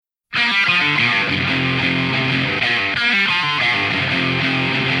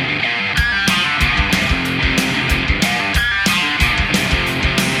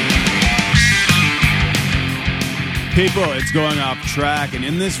People, it's going off track, and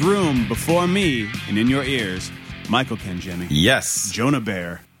in this room, before me, and in your ears, Michael Kenjemi. Yes. Jonah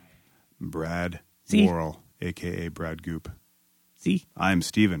Bear. Brad Worrell, a.k.a. Brad Goop. See? I'm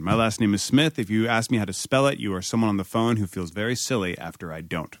Steven. My last name is Smith. If you ask me how to spell it, you are someone on the phone who feels very silly after I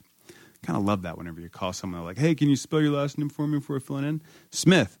don't. Kind of love that whenever you call someone like, hey, can you spell your last name for me before I fill it in?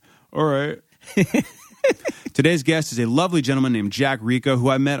 Smith. All right. Today's guest is a lovely gentleman named Jack Rico, who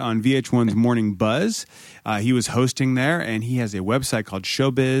I met on VH1's Morning Buzz. He was hosting there, and he has a website called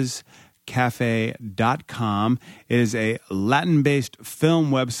showbizcafe.com. It is a Latin-based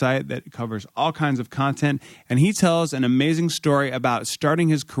film website that covers all kinds of content, and he tells an amazing story about starting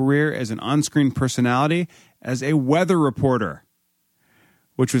his career as an on-screen personality as a weather reporter.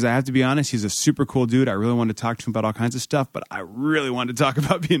 Which was, I have to be honest, he's a super cool dude. I really wanted to talk to him about all kinds of stuff, but I really wanted to talk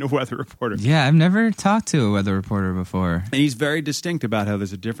about being a weather reporter. Yeah, I've never talked to a weather reporter before. And he's very distinct about how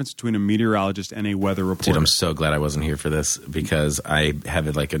there's a difference between a meteorologist and a weather reporter. Dude, I'm so glad I wasn't here for this because I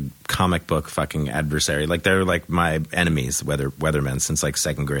have like a comic book fucking adversary. Like they're like my enemies, weathermen, since like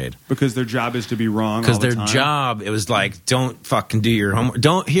second grade. Because their job is to be wrong. Because their job, it was like, don't fucking do your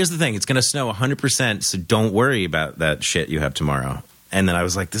homework. Here's the thing, it's going to snow 100%, so don't worry about that shit you have tomorrow. And then I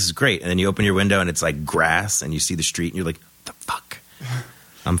was like, this is great. And then you open your window and it's like grass and you see the street and you're like, the fuck?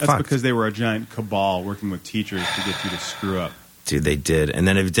 I'm fucked. That's because they were a giant cabal working with teachers to get you to screw up. Dude, they did. And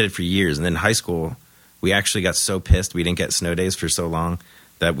then it did it for years. And then in high school, we actually got so pissed we didn't get snow days for so long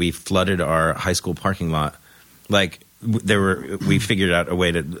that we flooded our high school parking lot. Like, we figured out a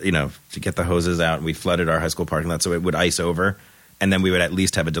way to, to get the hoses out. And we flooded our high school parking lot so it would ice over. And then we would at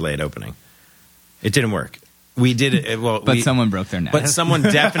least have a delayed opening. It didn't work. We did it. Well, someone broke their neck. But someone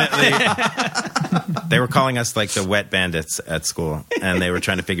definitely. They were calling us like the wet bandits at school, and they were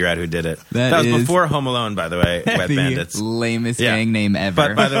trying to figure out who did it. That was before Home Alone, by the way. Wet bandits, lamest gang name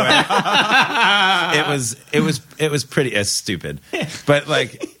ever. But by the way, it was pretty stupid. But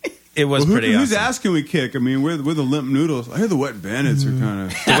like, it was pretty. Whose awesome. ass can we kick? I mean, we're the limp noodles. I hear the wet bandits are kind of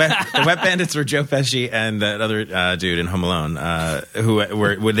the wet bandits were Joe Pesci and that other dude in Home Alone,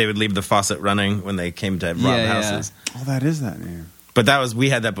 who they would leave the faucet running when they came to rob houses. Oh, that is that name. But we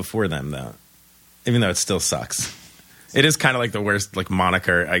had that before them though, even though it still sucks. It is kind of like the worst like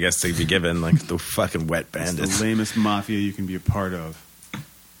moniker I guess to be given, like the fucking wet bandits. It's the lamest mafia you can be a part of.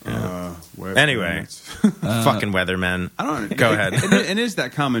 Anyway, fucking weathermen. I don't. Go ahead. It is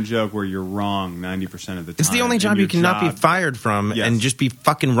that common joke where you're wrong 90% of the time. It's the only job you cannot be fired from and just be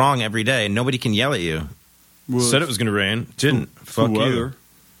fucking wrong every day, and nobody can yell at you. Well, said it was going to rain. Didn't. Fuck you.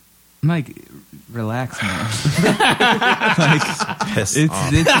 Mike, relax, man. Piss it's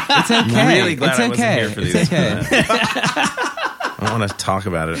okay. I'm really glad I wasn't here for these. It's okay. I don't want to talk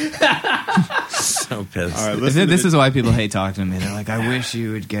about it. So pissed. All right, this is why people hate talking to me. They're like, I wish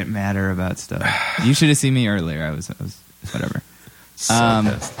you would get madder about stuff. You should have seen me earlier. I was whatever. So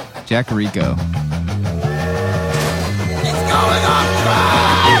pissed. Jack Rico. It's going off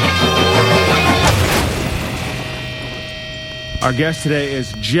track! Our guest today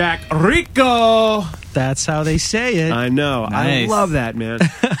is Jack Rico. That's how they say it. I know. Nice. I love that, man.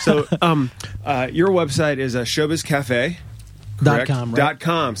 So, your website is showbizcafe.com. .com, right?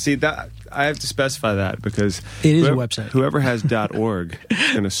 .com. See, that I have to specify that because it is a website. Whoever has .org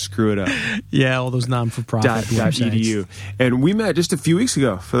is going to screw it up. Yeah, all those non-for-profit websites. .edu. And we met just a few weeks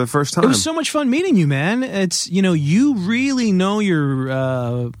ago for the first time. It was so much fun meeting you, man. It's you really know your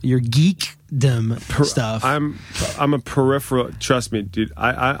geekdom stuff. I'm a peripheral. Trust me, dude.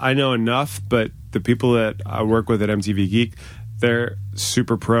 I know enough, but the people that I work with at MTV Geek, they're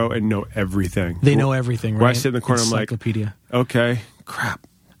super pro and know everything. They know everything, right? Where I sit in the corner, I'm like, okay, crap.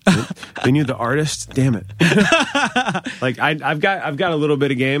 They knew the artist. Damn it! Like I've got a little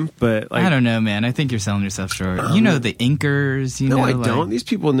bit of game, but like, I don't know, man. I think you're selling yourself short. You know the inkers. No, I don't. These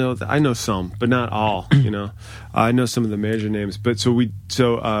people know that I know some, but not all. I know some of the major names. But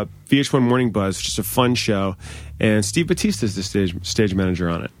VH1 Morning Buzz, just a fun show, and Steve Batista is the stage manager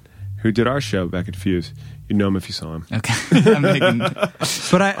on it, who did our show back at Fuse. You know him if you saw him. Okay. I'm thinking.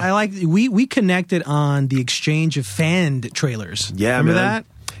 But I like we connected on the exchange of fan trailers. Yeah, remember man. that?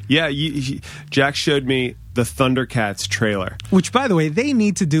 Yeah, Jack showed me the Thundercats trailer. Which, by the way, they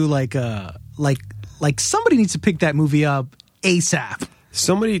need to do like somebody needs to pick that movie up ASAP.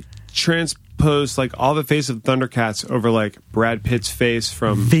 Somebody transposed like all the face of Thundercats over like Brad Pitt's face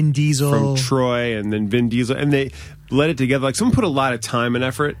from Vin Diesel, from Troy, and then Vin Diesel, and they let it together. Like someone put a lot of time and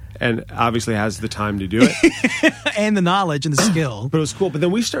effort, and obviously has the time to do it, and the knowledge and the skill. But it was cool. But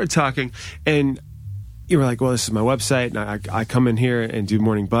then we started talking, and you were like, well, this is my website, and I come in here and do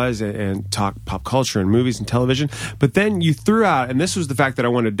Morning Buzz and talk pop culture and movies and television. But then you threw out, and this was the fact that I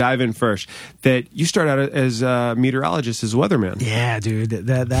wanted to dive in first, that you started out as a meteorologist, as a weatherman. Yeah, dude,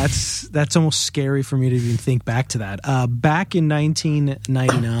 that's almost scary for me to even think back to that. Back in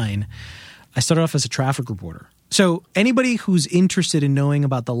 1999, I started off as a traffic reporter. So anybody who's interested in knowing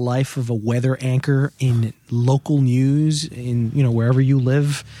about the life of a weather anchor in local news, in wherever you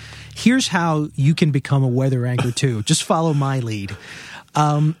live, here's how you can become a weather anchor too. Just follow my lead.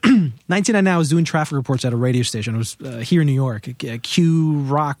 1999, I was doing traffic reports at a radio station. It was here in New York, Q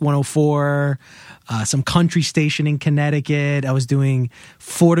Rock 104, some country station in Connecticut. I was doing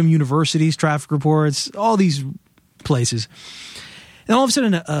Fordham University's traffic reports, all these places. And all of a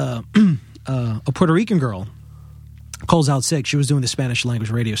sudden, a Puerto Rican girl calls out sick. She was doing the Spanish language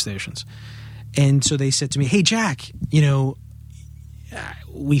radio stations. And so they said to me, hey, Jack,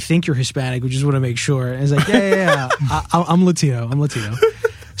 we think you're Hispanic. We just want to make sure. And I was like, yeah. I'm Latino.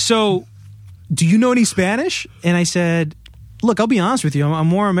 So do you know any Spanish? And I said, look, I'll be honest with you. I'm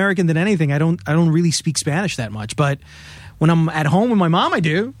more American than anything. I don't really speak Spanish that much. But when I'm at home with my mom, I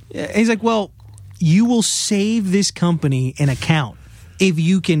do. And he's like, well, you will save this company an account if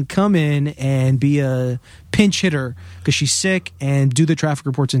you can come in and be a pinch hitter because she's sick and do the traffic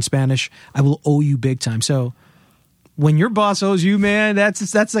reports in Spanish. I will owe you big time. So when your boss owes you, man,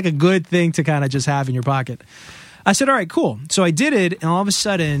 that's like a good thing to kind of just have in your pocket. I said, all right, cool. So I did it, and all of a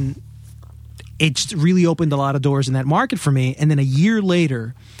sudden, it just really opened a lot of doors in that market for me. And then a year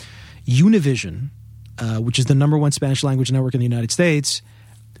later, Univision, which is the #1 Spanish language network in the United States,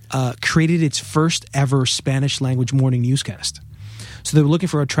 created its first ever Spanish language morning newscast. So they were looking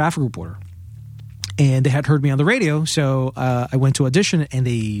for a traffic reporter, and they had heard me on the radio. So I went to audition, and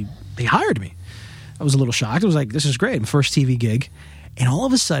they hired me. I was a little shocked. I was like, this is great. My first TV gig. And all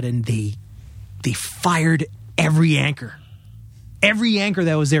of a sudden, they fired every anchor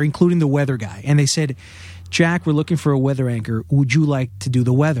that was there, including the weather guy. And they said, Jack, we're looking for a weather anchor. Would you like to do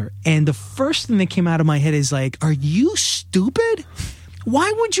the weather? And the first thing that came out of my head is like, are you stupid?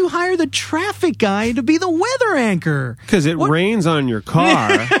 Why would you hire the traffic guy to be the weather anchor? Because it rains on your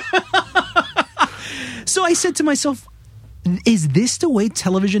car. So I said to myself, is this the way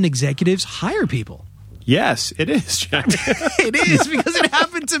television executives hire people? Yes, it is, Jack. It is, because it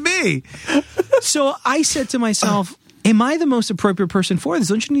happened to me. So I said to myself, am I the most appropriate person for this?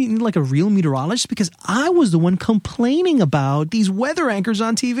 Don't you need like a real meteorologist? Because I was the one complaining about these weather anchors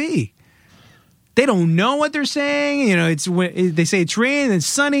on TV. They don't know what they're saying. They say it's raining, it's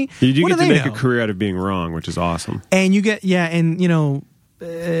sunny. You do what get do to they make know? a career out of being wrong, which is awesome. And you get,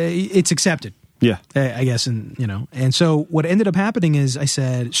 it's accepted. Yeah. I guess, and so what ended up happening is I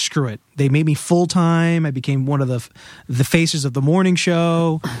said, screw it. They made me full-time. I became one of the faces of the morning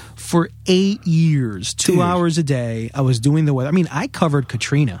show for 8 years, 2 hours a day. I was doing the weather. I mean, I covered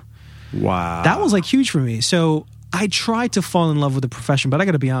Katrina. Wow. That was like huge for me. So I tried to fall in love with the profession, but I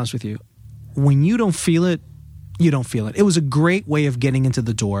got to be honest with you. When you don't feel it, you don't feel it. It was a great way of getting into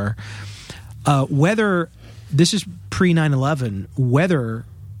the door. Weather, this is pre 9/11, weather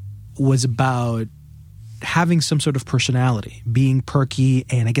was about having some sort of personality, being perky,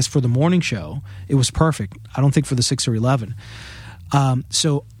 and I guess for the morning show, it was perfect. I don't think for the 6 or 11.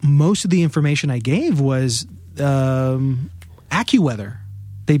 So most of the information I gave was AccuWeather.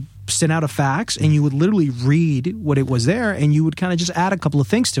 They sent out a fax, and you would literally read what it was there, and you would kind of just add a couple of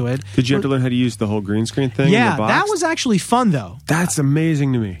things to it. Did you have to learn how to use the whole green screen thing? Yeah, in the box? that was actually fun, though. That's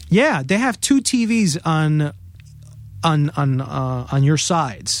amazing to me. Yeah, they have 2 TVs on your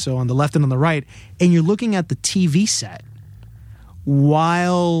sides, so on the left and on the right, and you're looking at the TV set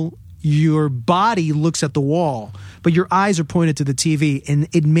while your body looks at the wall, but your eyes are pointed to the TV, and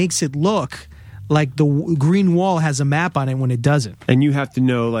it makes it look like the green wall has a map on it when it doesn't. And you have to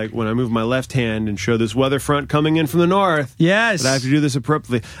know, like, when I move my left hand and show this weather front coming in from the north, yes, that I have to do this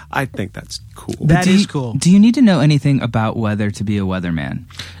appropriately. I think that's cool. That is cool. Do you need to know anything about weather to be a weatherman?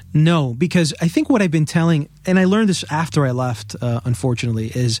 No, because I think what I've been telling, and I learned this after I left,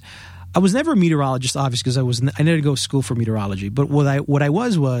 unfortunately, is I was never a meteorologist, obviously, because I didn't go to school for meteorology. But what I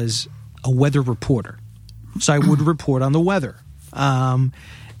was a weather reporter. So I would report on the weather.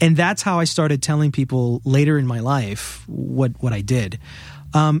 And that's how I started telling people later in my life what I did.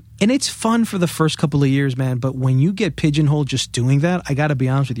 And it's fun for the first couple of years, man. But when you get pigeonholed just doing that, I got to be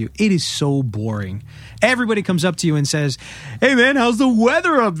honest with you, it is so boring. Everybody comes up to you and says, "Hey, man, how's the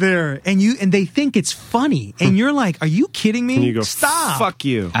weather up there?" And they think it's funny, and you're like, "Are you kidding me?" And you go, "Stop!" Fuck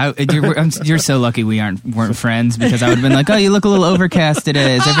you. You're so lucky we weren't friends, because I would have been like, "Oh, you look a little overcast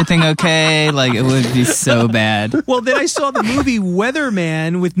today. Is everything okay?" Like, it would be so bad. Well, then I saw the movie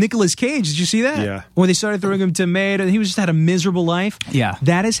Weatherman with Nicolas Cage. Did you see that? Yeah. Where they started throwing him tomato, and he just had a miserable life. Yeah.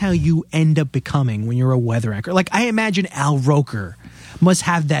 That is how you end up becoming when you're a weather anchor. Like, I imagine Al Roker must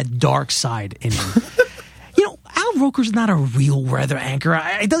have that dark side in him. Al Roker's not a real weather anchor.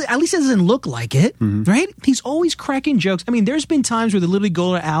 At least it doesn't look like it, right? He's always cracking jokes. I mean, there's been times where they literally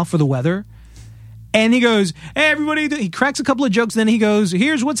go to Al for the weather, and he goes, "Hey, everybody," he cracks a couple of jokes, then he goes,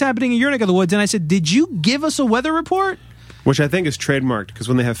 "Here's what's happening in your neck of the woods." And I said, "Did you give us a weather report?" Which I think is trademarked, because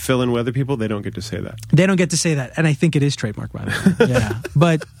when they have fill-in weather people, they don't get to say that. They don't get to say that, and I think it is trademarked by them. Yeah,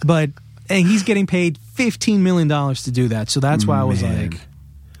 but and he's getting paid $15 million to do that, so that's why I was like,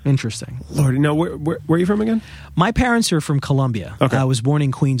 interesting. Lord, no, where are you from again? My parents are from Columbia. Okay. I was born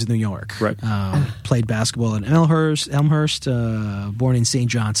in Queens, New York. Right. Played basketball in Elmhurst. Born in St.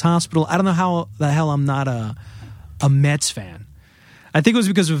 John's Hospital. I don't know how the hell I'm not a Mets fan. I think it was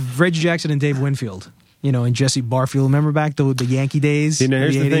because of Reggie Jackson and Dave Winfield. And Jesse Barfield. Remember back the Yankee days? Here's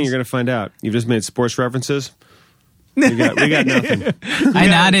the 80s? thing you're going to find out. You've just made sports references. We got nothing. I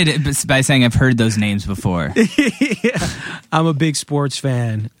nodded it by saying I've heard those names before. Yeah. I'm a big sports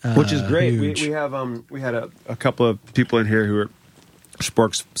fan, Which is great. huge. We had a couple of people in here who are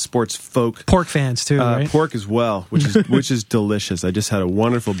sports folk. Pork fans too, right? Pork as well, which is delicious. I just had a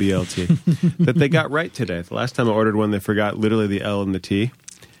wonderful BLT that they got right today. The last time I ordered one, they forgot literally the L and the T.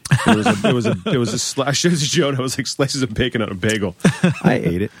 It was a slash. It was a joke. I was like slices of bacon on a bagel. I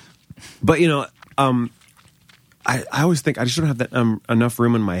ate it, but I always think I just don't have that enough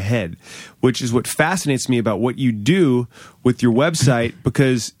room in my head, which is what fascinates me about what you do with your website,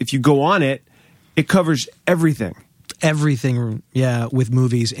 because if you go on it, it covers everything. Everything, yeah, with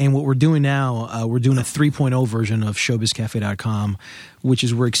movies. And what we're doing now, we're doing a 3.0 version of showbizcafe.com, which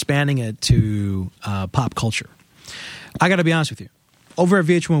is we're expanding it to pop culture. I got to be honest with you. Over at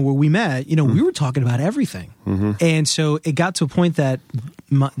VH1 where we met, we were talking about everything. And so it got to a point that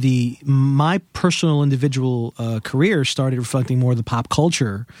my personal individual career started reflecting more of the pop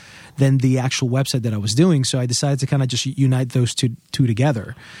culture than the actual website that I was doing. So I decided to kind of just unite those two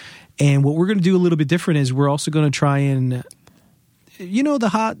together. And what we're going to do a little bit different is we're also going to try and, the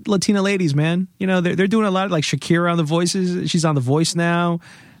hot Latina ladies, man. They're doing a lot of like Shakira on The Voices. She's on The Voice now.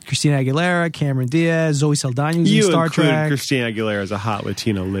 Christina Aguilera, Cameron Diaz, Zoe Saldana's in Star Trek. Christina Aguilera as a hot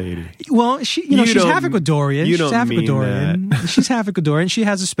Latina lady. Well, she's half Ecuadorian. She's half Ecuadorian. She's half Ecuadorian. She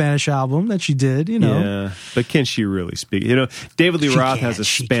has a Spanish album that she did, Yeah, but can she really speak? David Lee Roth has a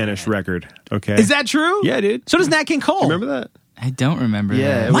Spanish record, okay? Is that true? Yeah, dude. So does Nat King Cole. Remember that? I don't remember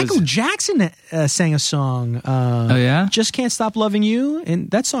that. Michael Jackson sang a song. Oh, yeah? Just Can't Stop Loving You.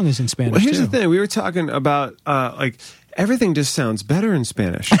 And that song is in Spanish, Well, here's too. the thing. We were talking about, everything just sounds better in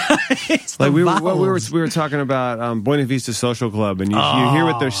Spanish. Like we were talking about Buena Vista Social Club, and you hear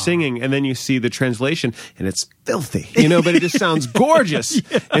what they're singing, and then you see the translation, and it's filthy, but it just sounds gorgeous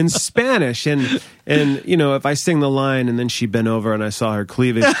in Spanish. And if I sing the line and then she bent over and I saw her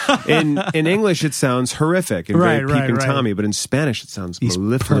cleavage, in English it sounds horrific and very peeping Tommy, but in Spanish it sounds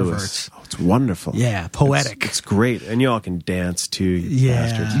mellifluous. Oh, it's wonderful. Yeah, poetic. It's great, and y'all can dance too, you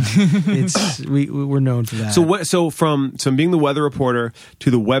bastards. We're known for that. So from being the weather reporter to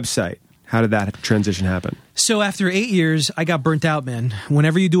the website, how did that transition happen? So after 8 years, I got burnt out, man.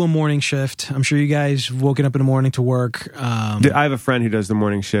 Whenever you do a morning shift, I'm sure you guys woken up in the morning to work. I have a friend who does the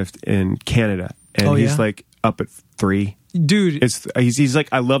morning shift in Canada, and he's like up at 3. Dude, he's like,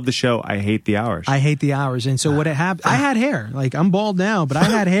 I love the show. I hate the hours. I hate the hours. And so what happened? I had hair. Like, I'm bald now, but I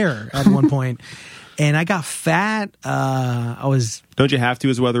had hair at one point. And I got fat. Don't you have to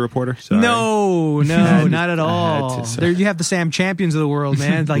as a weather reporter? Sorry. No, not at all. You have the Sam Champions of the world,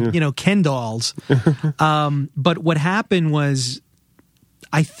 man. Like, Ken dolls. But what happened was,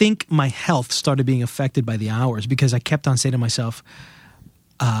 I think my health started being affected by the hours, because I kept on saying to myself,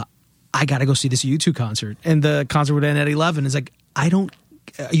 I got to go see this U2 concert. And the concert would end at 11. It's like, are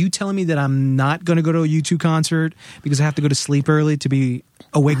you telling me that I'm not going to go to a U2 concert because I have to go to sleep early to be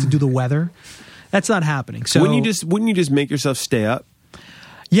awake to do the weather? That's not happening. So wouldn't you just make yourself stay up?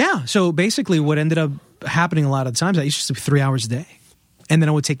 Yeah. So basically what ended up happening a lot of the times, I used to sleep 3 hours a day. And then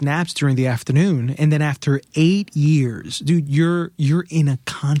I would take naps during the afternoon. And then after 8 years, dude, you're in a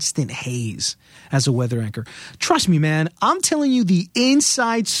constant haze as a weather anchor. Trust me, man. I'm telling you the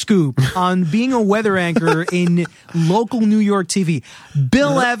inside scoop on being a weather anchor in local New York TV.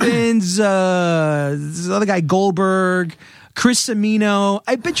 Bill Evans, this other guy, Goldberg, Chris Cimino.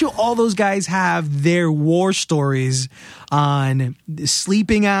 I bet you all those guys have their war stories on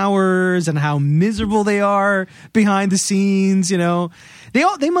sleeping hours and how miserable they are behind the scenes, you know.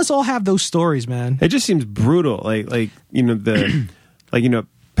 They must all have those stories, man. It just seems brutal. Like you know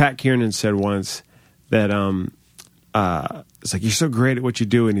Pat Kiernan said once that it's like, you're so great at what you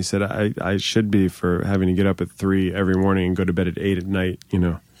do, and he said I should be for having to get up at 3 every morning and go to bed at 8 at night, you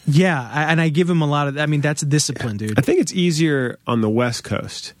know. Yeah, and I give him a lot of. I mean, that's a discipline, dude. I think it's easier on the West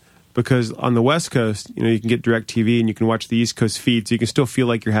Coast because on the West Coast, you know, you can get direct TV and you can watch the East Coast feed, so you can still feel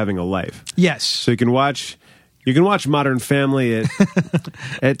like you're having a life. Yes. So you can watch Modern Family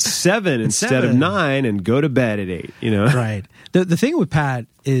at 7 instead of 9 and go to bed at 8, you know? Right. The thing with Pat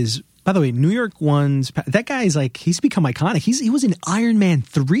is, by the way, New York one's, that guy's like, he's become iconic. He was in Iron Man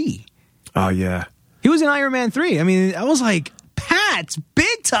 3. Oh, yeah. He was in Iron Man 3. I mean, I was like, Pat's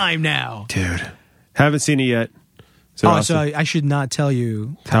big time now. Dude. Haven't seen it yet. So I should not tell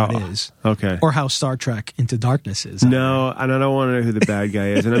you how it is. Okay. Or how Star Trek Into Darkness is. No, and I don't want to know who the bad guy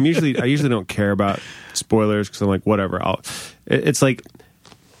is. And I usually don't care about spoilers because I'm like, whatever. It's like,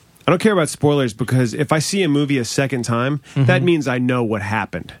 I don't care about spoilers because if I see a movie a second time, that means I know what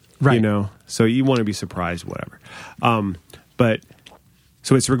happened. Right. You know? So you want to be surprised, whatever. But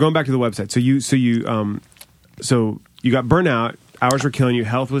so we're going back to the website. So you got burnout, hours were killing you,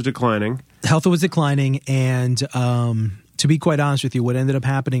 health was declining. Health was declining, and to be quite honest with you, what ended up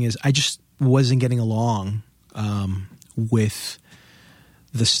happening is I just wasn't getting along with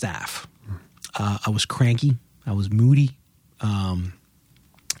the staff. I was cranky, I was moody, and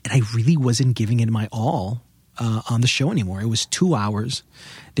I really wasn't giving it my all on the show anymore. It was 2 hours.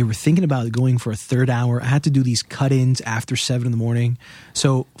 They were thinking about going for a third hour. I had to do these cut-ins after 7 in the morning.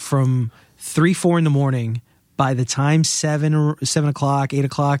 So from 3, 4 in the morning, by the time 7 o'clock, 8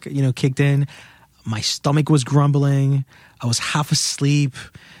 o'clock, you know, kicked in, my stomach was grumbling. I was half asleep.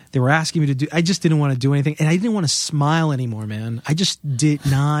 They were asking me to I just didn't want to do anything. And I didn't want to smile anymore, man. I just did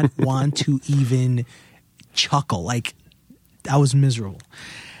not want to even chuckle. Like, I was miserable.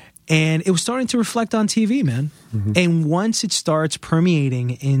 And it was starting to reflect on TV, man. Mm-hmm. And once it starts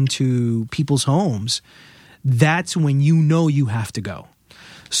permeating into people's homes, that's when you know you have to go.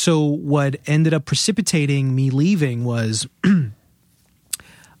 So what ended up precipitating me leaving was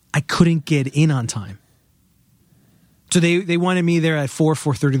I couldn't get in on time. So they wanted me there at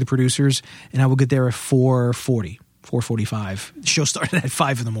 4:30, the producers, and I would get there at 4:40, 4:45. The show started at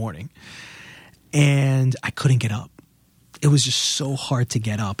 5 in the morning. And I couldn't get up. It was just so hard to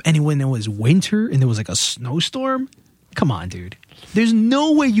get up. And when it was winter and there was like a snowstorm, come on, dude. There's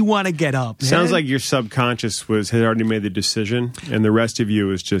no way you want to get up. Man. Sounds like your subconscious had already made the decision, and the rest of you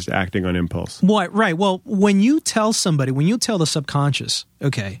is just acting on impulse. What? Right. Well, when you tell the subconscious,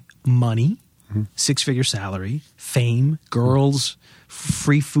 okay, money, 6-figure salary, fame, girls,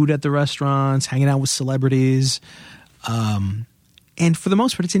 free food at the restaurants, hanging out with celebrities, and for the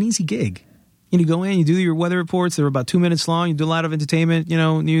most part, it's an easy gig. You go in, you do your weather reports. They're about 2 minutes long. You do a lot of entertainment,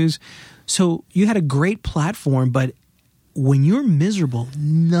 news. So you had a great platform, but when you're miserable,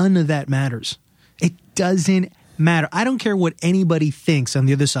 none of that matters. It doesn't matter. I don't care what anybody thinks on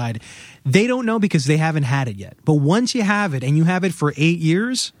the other side. They don't know because they haven't had it yet. But once you have it and you have it for 8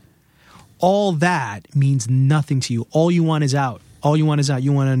 years, all that means nothing to you. All you want is out. All you want is out.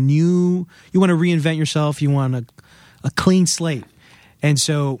 You want you want to reinvent yourself. You want a clean slate. And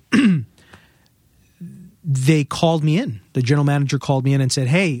so they called me in. The general manager called me in and said,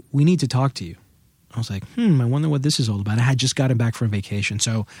 "Hey, we need to talk to you." I was like, I wonder what this is all about. I had just gotten back from vacation,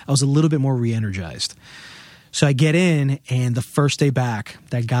 so I was a little bit more re-energized. So I get in, and the first day back,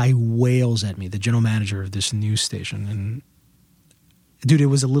 that guy wails at me, the general manager of this news station. And, dude, it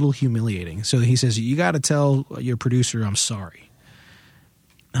was a little humiliating. So he says, "You got to tell your producer I'm sorry."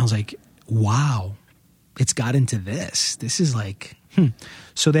 And I was like, wow, it's got into this. This is like,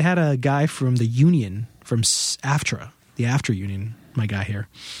 So they had a guy from the union, from AFTRA, the AFTRA union, my guy here.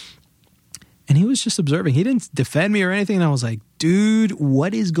 And he was just observing. He didn't defend me or anything. And I was like, dude,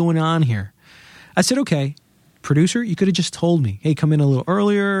 what is going on here? I said, okay, producer, you could have just told me, hey, come in a little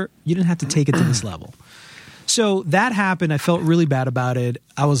earlier. You didn't have to take it to this level. So that happened. I felt really bad about it.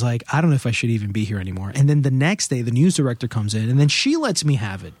 I was like, I don't know if I should even be here anymore. And then the next day, the news director comes in, and then she lets me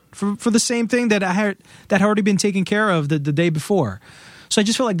have it for the same thing that had already been taken care of the day before. So I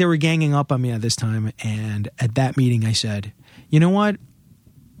just felt like they were ganging up on me at this time. And at that meeting, I said, you know what?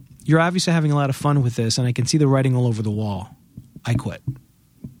 you're obviously having a lot of fun with this, and I can see the writing all over the wall. I quit.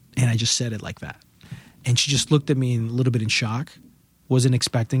 And I just said it like that. And she just looked at me a little bit in shock, wasn't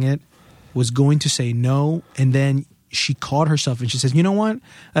expecting it, was going to say no, and then she caught herself and she says, you know what?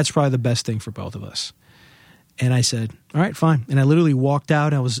 That's probably the best thing for both of us. And I said, all right, fine. And I literally walked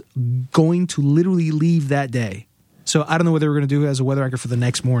out. I was going to literally leave that day. So I don't know what they were going to do as a weather anchor for the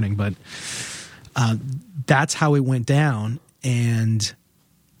next morning, but that's how it went down. And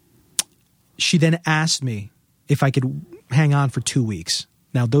she then asked me if I could hang on for 2 weeks.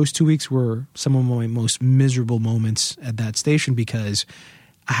 Now, those 2 weeks were some of my most miserable moments at that station because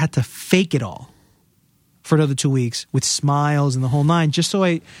I had to fake it all for another 2 weeks with smiles and the whole nine, just so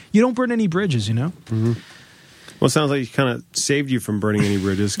you don't burn any bridges, you know? Mm-hmm. Well, it sounds like you kind of saved you from burning any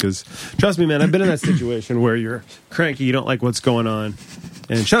bridges because, trust me, man, I've been in that situation where you're cranky, you don't like what's going on.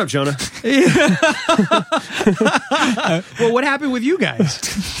 And shut up, Jonah. Well, what happened with you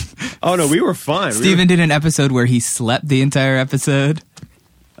guys? Oh, no, we were fine. Steven did an episode where he slept the entire episode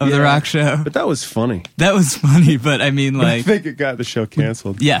of The Rock Show. But that was funny. That was funny, but I mean, I like... think it got the show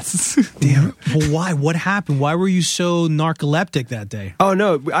canceled. Yes. Damn. Well, why? What happened? Why were you so narcoleptic that day? Oh,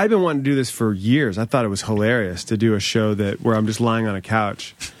 no, I've been wanting to do this for years. I thought it was hilarious to do a show where I'm just lying on a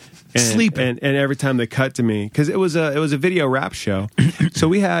couch. And, sleeping. And every time they cut to me, because it was a video rap show. So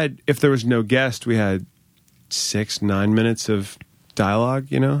we had, if there was no guest, we had 6-9 minutes of dialogue,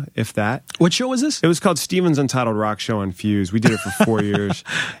 you know, if that. What show was this? It was called Steven's Untitled Rock Show on Fuse. We did it for 4 years,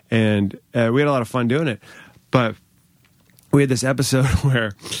 and we had a lot of fun doing it. But we had this episode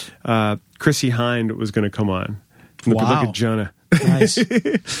where Chrissy Hind was going to come on. Look at Jonah. Nice.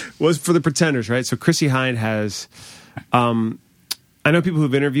 Was for the Pretenders, right? So Chrissy Hind has... I know people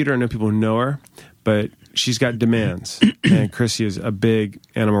who've interviewed her. I know people who know her, but she's got demands. And Chrissy is a big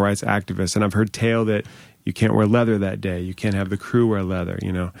animal rights activist. And I've heard tale that you can't wear leather that day. You can't have the crew wear leather,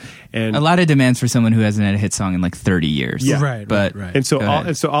 you know. And a lot of demands for someone who hasn't had a hit song in like 30 years. Yeah. Right. And so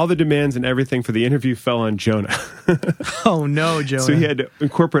all the demands and everything for the interview fell on Jonah. Oh, no, Jonah. So he had to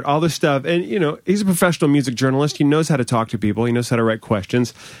incorporate all the stuff. And, you know, he's a professional music journalist. He knows how to talk to people. He knows how to write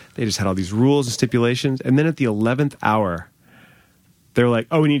questions. They just had all these rules and stipulations. And then at the 11th hour... they're like,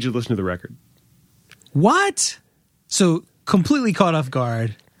 oh, we need you to listen to the record. What? So completely caught off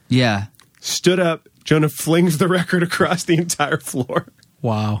guard. Yeah. Stood up. Jonah flings the record across the entire floor.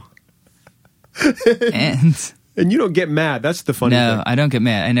 Wow. And you don't get mad. That's the funny thing. No, I don't get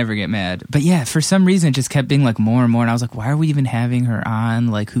mad. I never get mad. But yeah, for some reason, it just kept being like more and more. And I was like, why are we even having her on?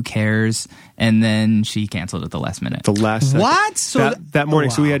 Like, who cares? And then she canceled at the last minute. The last second. What? So that morning.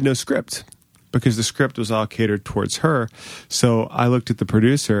 Oh, wow. So we had no script because the script was all catered towards her. So I looked at the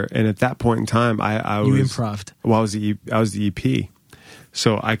producer, and at that point in time, I You was improv'd. Well, I was the EP,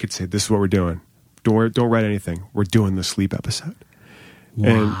 so I could say, "This is what we're doing. Don't write anything. We're doing the sleep episode."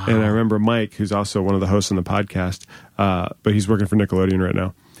 Wow. And I remember Mike, who's also one of the hosts on the podcast, but he's working for Nickelodeon right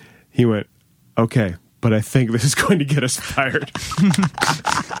now. He went, "Okay, but I think this is going to get us fired."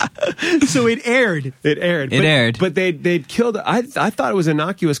 So it aired. It aired. It aired. But they'd killed... I thought it was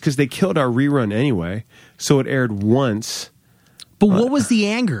innocuous because they killed our rerun anyway. So it aired once. But what was the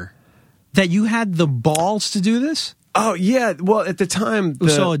anger? That you had the balls to do this? Oh, yeah. Well, at the time... It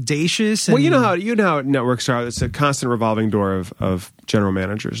was so audacious. Well, you know how networks are. It's a constant revolving door of general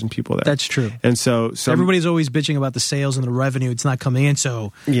managers and people there. That's true. And so... everybody's always bitching about the sales and the revenue. It's not coming in,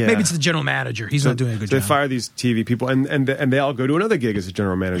 so maybe it's the general manager. He's not doing a good job. They fire these TV people, and they all go to another gig as a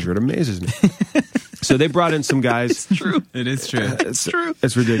general manager. It amazes me. So they brought in some guys. It's true. It is true. It's true.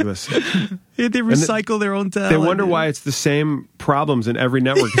 It's ridiculous. They recycle their own talent. They wonder why it's the same problems in every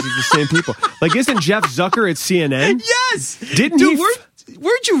network because it's the same people. Like, isn't Jeff Zucker at CNN? Yes! Didn't Dude, he?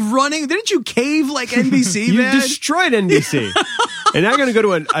 Weren't you running? Didn't you cave like NBC, You man? destroyed NBC. And now you're going to go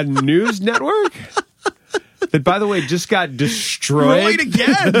to a news network? That, by the way, just got destroyed. Right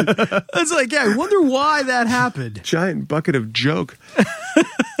again. It's like, yeah, I wonder why that happened. Giant bucket of joke.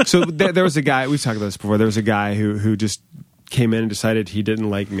 So there was a guy, we've talked about this before, there was a guy who just came in and decided he didn't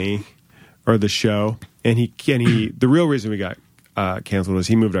like me or the show. And the real reason we got canceled was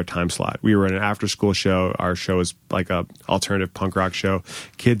he moved our time slot. We were in an after-school show. Our show was like a alternative punk rock show.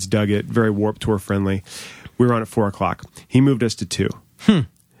 Kids dug it, very Warped Tour friendly. We were on at 4 o'clock. He moved us to 2.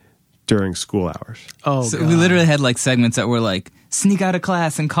 During school hours. Oh, So God. we literally had like segments that were like, sneak out of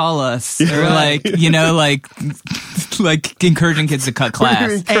class and call us. Or like, you know, like encouraging kids to cut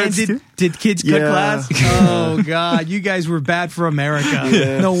class. And did kids cut class? Oh, God. You guys were bad for America.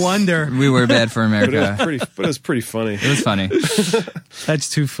 Yeah. No wonder. We were bad for America. But it was pretty funny. It was funny. That's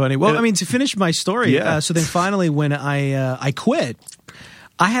too funny. Well, I mean, to finish my story, Yeah. so then finally when I quit,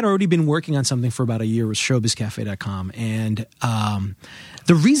 I had already been working on something for about a year with showbizcafe.com. And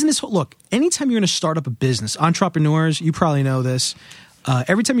the reason is, look, anytime you're going to start up a business, entrepreneurs, you probably know this,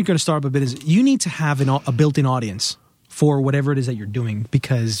 every time you're going to start up a business, you need to have a built-in audience for whatever it is that you're doing,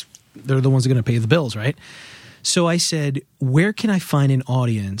 because they're the ones that are going to pay the bills, right? So I said, where can I find an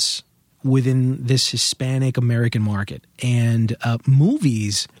audience within this Hispanic American market? And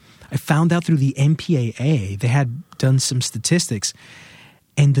movies, I found out through the MPAA, they had done some statistics,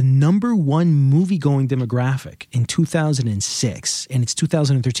 and the number one movie-going demographic in 2006, and it's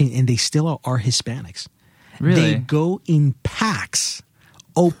 2013, and they still are Hispanics. Really? They go in packs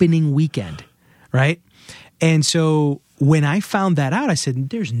opening weekend, right? And so when I found that out, I said,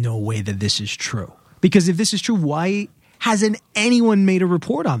 there's no way that this is true. Because if this is true, why hasn't anyone made a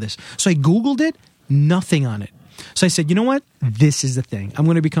report on this? So I Googled it, nothing on it. So I said, you know what? This is the thing. I'm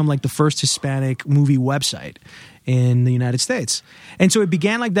going to become like the first Hispanic movie website in the United States. And so it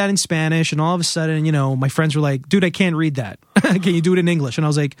began like that in Spanish, and all of a sudden, you know, my friends were like, dude, I can't read that. Can you do it in English? And I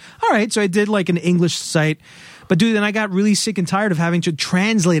was like, all right. So I did like an English site. But dude, then I got really sick and tired of having to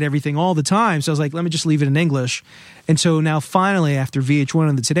translate everything all the time. So I was like, let me just leave it in English. And so now finally, after VH1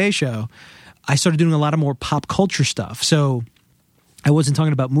 and the Today Show, I started doing a lot of more pop culture stuff. So I wasn't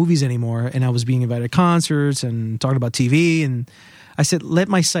talking about movies anymore, and I was being invited to concerts and talking about TV. And I said, let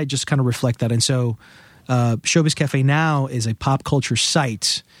my site just kind of reflect that. And so Showbiz Cafe now is a pop culture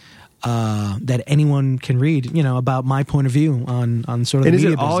site that anyone can read, you know, about my point of view on sort of And the is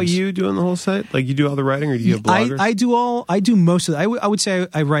media it all business. you doing the whole site? Like you do all the writing, or do you have bloggers? I do most of it. I would say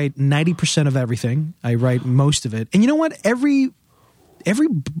I write 90% of everything. I write most of it. And you know what? Every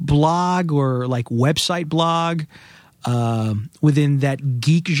blog or like website blog within that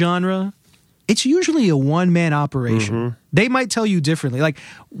geek genre, it's usually a one-man operation. Mm-hmm. They might tell you differently. Like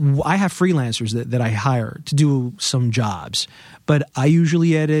I have freelancers that I hire to do some jobs, but I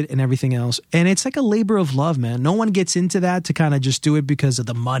usually edit and everything else. And it's like a labor of love, man. No one gets into that to kind of just do it because of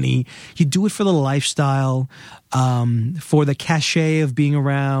the money. You do it for the lifestyle, for the cachet of being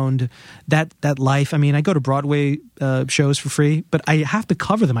around that life. I mean, I go to Broadway shows for free, but I have to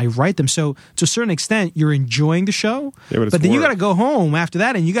cover them. I write them. So to a certain extent, you're enjoying the show, Yeah, but then you work. got to go home after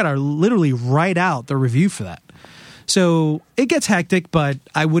that and you got to literally write out the review for that. So it gets hectic, but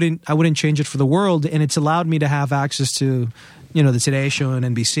I wouldn't change it for the world. And it's allowed me to have access to, you know, the Today Show and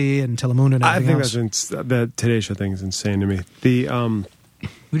NBC and Telemundo and I everything think else. that Today Show thing is insane to me. The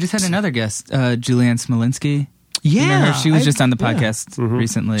We just had another guest, Julianne Smolinski. Yeah, Remember her? She was just on the yeah. podcast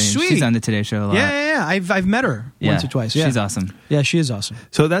recently. and Sweet. She's on the Today Show a lot. Yeah. I've met her once or twice. Yeah. She's awesome. Yeah, she is awesome.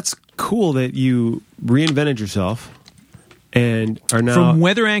 so that's cool that you reinvented yourself and are now From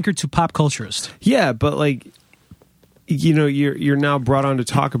weather anchor to pop culturist. Yeah, but like, you know, you're now brought on to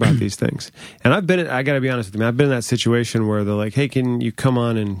talk about these things. And I got to be honest with you, man, I've been in that situation where they're like, hey, can you come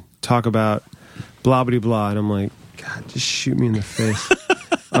on and talk about blah, blah, blah. And I'm like, God, just shoot me in the face.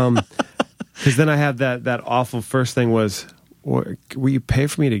 Because then I have that awful first thing was, will you pay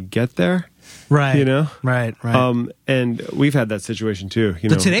for me to get there? Right. You know? Right. And we've had that situation too. You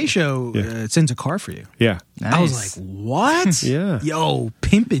the know? Today Show Yeah. sends a car for you. Yeah. Nice. I was like, what? Yeah. Yo,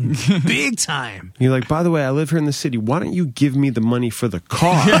 pimping big time. You're like, by the way, I live here in the city. Why don't you give me the money for the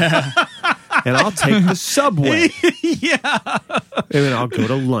car? And I'll take the subway. Yeah. And then I'll go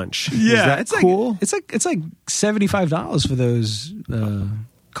to lunch. Is that it's cool? Like, it's like $75 for those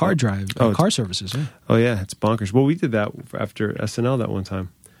car services. Yeah. Oh yeah, it's bonkers. Well, we did that after SNL that one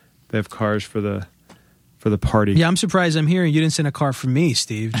time. They have cars for the party. Yeah, I'm surprised I'm hearing you didn't send a car for me,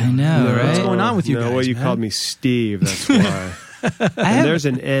 Steve. I know, right? What's going on with you no, guys? well, you man? called me Steve. That's why. And there's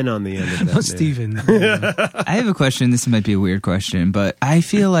an N on the end of that. No, name. Steven. I have a question. This might be a weird question, but I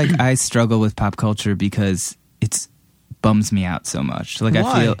feel like I struggle with pop culture because it's bums me out so much. Like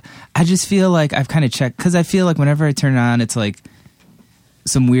Why? I just feel like I've kind of checked, because I feel like whenever I turn it on, it's like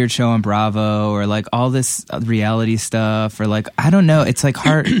some weird show on Bravo or like all this reality stuff, or like, I don't know. It's like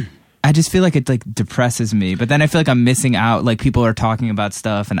hard. I just feel like it like depresses me, but then I feel like I'm missing out. Like people are talking about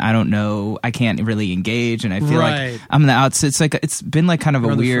stuff and I don't know, I can't really engage, and I feel Right. like I'm the outside. It's like, it's been like kind of You're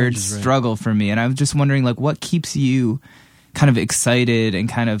a on the weird fringes, right. struggle for me. And I'm just wondering like what keeps you kind of excited and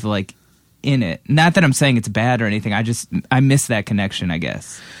kind of like in it? Not that I'm saying it's bad or anything. I miss that connection, I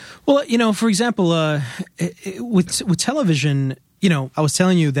guess. Well, you know, for example, with television, you know, I was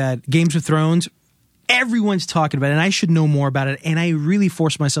telling you that Games of Thrones, everyone's talking about it, and I should know more about it, and I really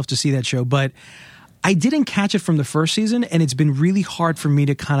forced myself to see that show, but I didn't catch it from the first season, and it's been really hard for me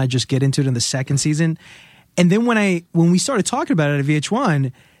to kind of just get into it in the second season. And then when we started talking about it at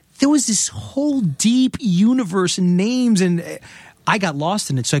VH1, there was this whole deep universe and names, and I got lost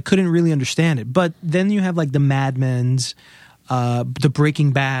in it, so I couldn't really understand it. But then you have like the Mad Men's, the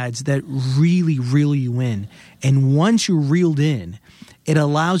Breaking Bads that really reel you in. And once you're reeled in, it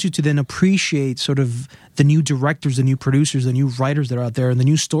allows you to then appreciate sort of the new directors, the new producers, the new writers that are out there, and the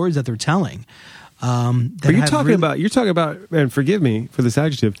new stories that they're telling. But you're talking about, and forgive me for this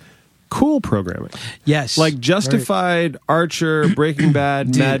adjective, cool programming. Yes. Like Justified, Archer, Breaking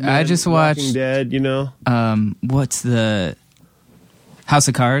Bad, Dude, Mad Men, I just Walking watched- Dead, you know? What's the House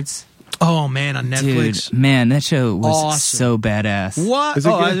of Cards? Oh, man, on Netflix. Dude, man, that show was Awesome. so badass. What? Is it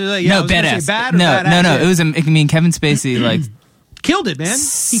good? I No, was gonna badass. say bad or no, badass? no. It was. I mean, Kevin Spacey, like, Killed it, man.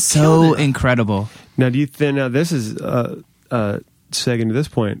 He so killed it. incredible. Now, do you think, now this is segging to this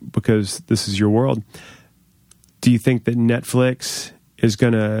point because this is your world. Do you think that Netflix is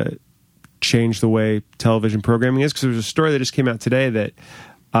going to change the way television programming is? Because there was a story that just came out today that,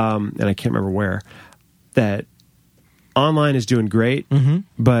 and I can't remember where, that online is doing great,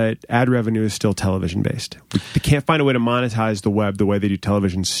 but ad revenue is still television based. They can't find a way to monetize the web the way they do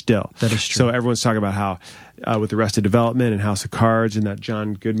television still. That is true. So everyone's talking about how with Arrested Development and House of Cards and that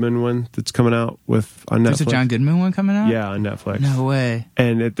John Goodman one that's coming out on Netflix. There's a John Goodman one coming out? Yeah, on Netflix. No way.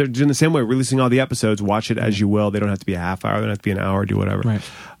 And they're doing the same way, releasing all the episodes. Watch it as you will. They don't have to be a half hour. They don't have to be an hour. Do whatever.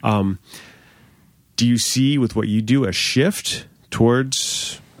 Right. Do you see with what you do a shift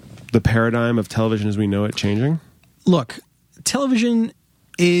towards the paradigm of television as we know it changing? Look, television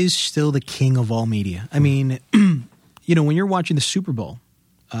is still the king of all media. I mean, you know, when you're watching the Super Bowl,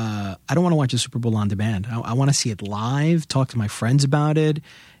 I don't want to watch the Super Bowl on demand. I want to see it live, talk to my friends about it.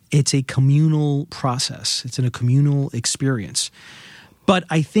 It's a communal process. It's a communal experience. But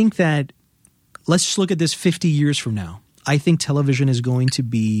I think that, let's just look at this 50 years from now. I think television is going to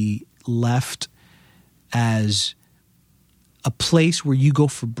be left as a place where you go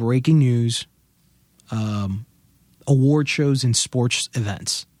for breaking news, award shows and sports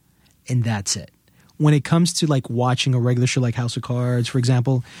events, and that's it. When it comes to like watching a regular show like House of Cards, for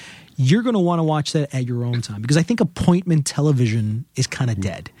example, you're going to want to watch that at your own time because I think appointment television is kind of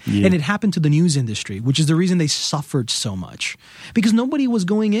dead. Yeah. And it happened to the news industry, which is the reason they suffered so much because nobody was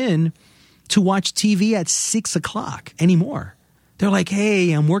going in to watch TV at 6 o'clock anymore. They're like,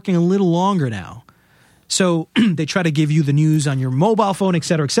 hey, I'm working a little longer now. So they try to give you the news on your mobile phone, et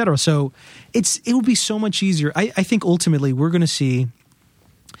cetera, et cetera. So it will be so much easier. I think ultimately we're going to see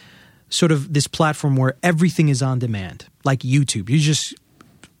sort of this platform where everything is on demand, like YouTube. You just,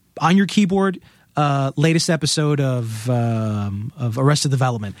 on your keyboard, latest episode of Arrested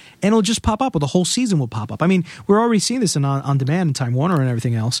Development, and it'll just pop up, or the whole season will pop up. I mean, we're already seeing this on demand in Time Warner and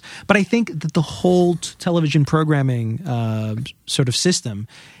everything else, but I think that the whole television programming sort of system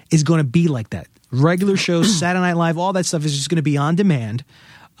is going to be like that. Regular shows, Saturday Night Live, all that stuff is just going to be on demand,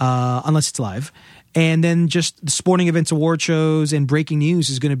 unless it's live. And then just the sporting events, award shows, and breaking news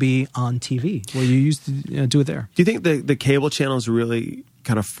is going to be on TV, where you used to do it there. Do you think the cable channels really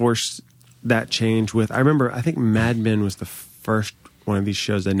kind of forced that change with, I think Mad Men was the first one of these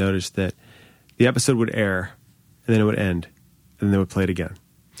shows I noticed that the episode would air, and then it would end, and then they would play it again.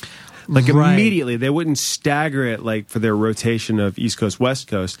 Like Right. immediately, they wouldn't stagger it like for their rotation of East Coast, West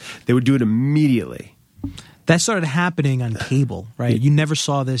Coast. They would do it immediately. That started happening on cable, right? You never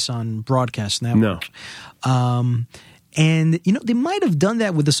saw this on broadcast networks. No. And, you know, they might have done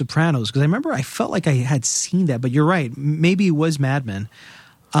that with The Sopranos, because I remember I felt like I had seen that, but you're right. Maybe it was Mad Men.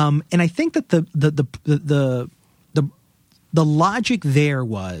 And I think that the logic there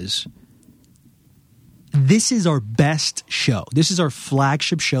was, this is our best show. This is our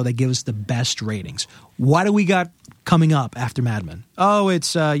flagship show that gives us the best ratings. What do we got coming up after Mad Men? Oh,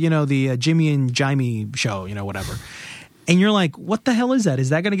 it's the Jimmy and Jimmy show, whatever. And you're like, what the hell is that? Is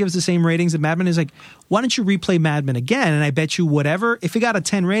that going to give us the same ratings that Mad Men? Is like, why don't you replay Mad Men again? And I bet you whatever, if it got a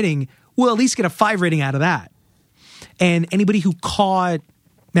 10 rating, we'll at least get a 5 rating out of that. And anybody who caught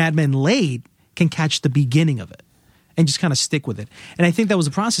Mad Men late can catch the beginning of it and just kind of stick with it. And I think that was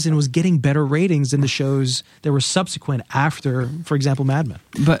the process, and it was getting better ratings than the shows that were subsequent after, for example, Mad Men.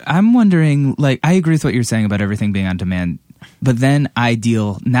 But I'm wondering, like, I agree with what you're saying about everything being on demand, but then I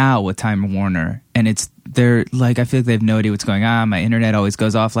deal now with Time Warner, and they're like, I feel like they have no idea what's going on. My internet always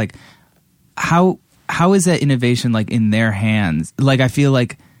goes off. Like, how is that innovation, like, in their hands? Like, I feel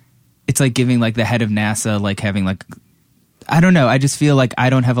like it's like giving, like, the head of NASA, like, having, like, I don't know. I just feel like I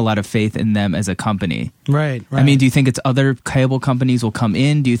don't have a lot of faith in them as a company. Right. I mean, do you think it's other cable companies will come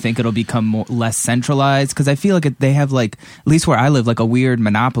in? Do you think it'll become less centralized? Because I feel like they have, like, at least where I live, like a weird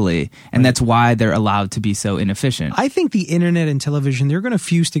monopoly, and that's why they're allowed to be so inefficient. I think the internet and television, they're going to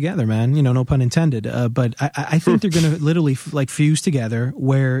fuse together, man. No pun intended. But I think they're going to literally like fuse together,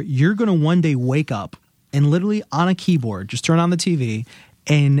 where you're going to one day wake up and literally on a keyboard, just turn on the TV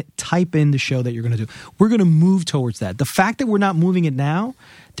and type in the show that you're going to do. We're going to move towards that. The fact that we're not moving it now,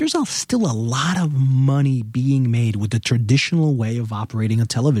 there's still a lot of money being made with the traditional way of operating a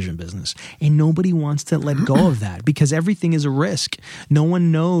television business. And nobody wants to let go of that because everything is a risk. No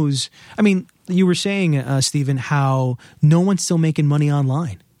one knows. I mean, you were saying, Stephen, how no one's still making money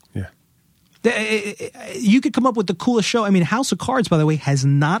online. You could come up with the coolest show. I mean, House of Cards, by the way, has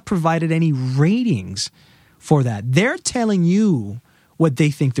not provided any ratings for that. They're telling you what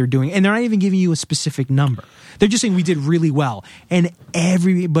they think they're doing, and they're not even giving you a specific number. They're just saying we did really well, and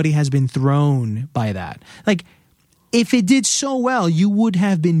everybody has been thrown by that. Like, if it did so well, you would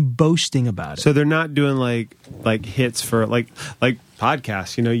have been boasting about it. So they're not doing like hits for like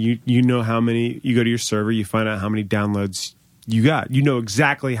podcasts. You know how many. You go to your server, you find out how many downloads you got. You know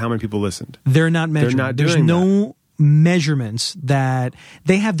exactly how many people listened. They're not measuring. They're not There's doing no measurements that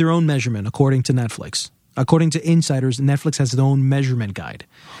they have their own measurement according to Netflix. According to insiders, Netflix has their own measurement guide.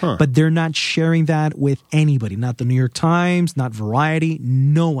 But they're not sharing that with anybody. Not the New York Times, not Variety,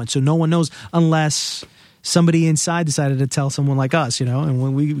 no one. So no one knows unless somebody inside decided to tell someone like us, and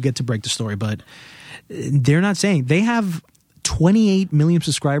when we get to break the story. But they're not saying. They have 28 million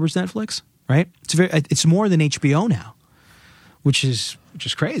subscribers, Netflix, right? It's more than HBO now. Which is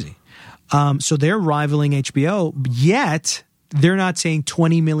crazy. So they're rivaling HBO, yet they're not saying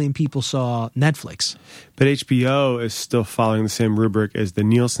 20 million people saw Netflix. But HBO is still following the same rubric as the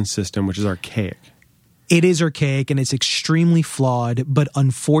Nielsen system, which is archaic. It is archaic and it's extremely flawed, but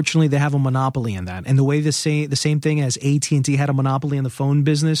unfortunately they have a monopoly in that. And the way the same thing as AT&T had a monopoly in the phone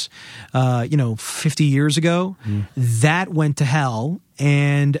business, 50 years ago, that went to hell.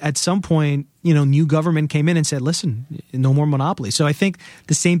 And at some point, new government came in and said, listen, no more monopoly. So I think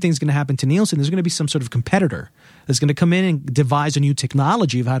the same thing's going to happen to Nielsen. There's going to be some sort of competitor that's going to come in and devise a new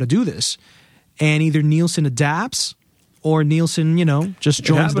technology of how to do this. And either Nielsen adapts or Nielsen, just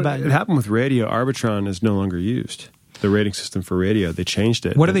joins the battle. It happened with radio. Arbitron is no longer used. The rating system for radio, they changed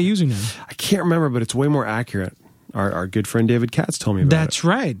it. What are they using now? I can't remember, but it's way more accurate. Our good friend David Katz told me about it. That's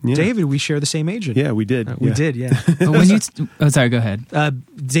right. Yeah. David, we share the same agent. Yeah, we did. We did, yeah. But when sorry, go ahead.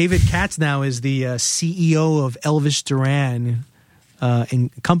 David Katz now is the CEO of Elvis Duran in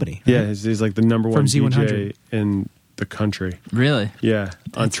company. Yeah, he's like the number one From DJ Z100. in the country. Really? Yeah,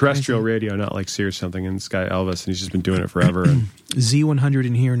 on terrestrial radio, not like Sirius something. And this guy Elvis, and he's just been doing it forever. And Z100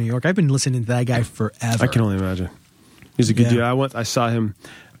 in here in New York. I've been listening to that guy forever. I can only imagine. He's a good dude. I saw him.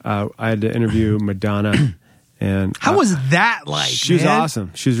 I had to interview Madonna. And how was that like? She was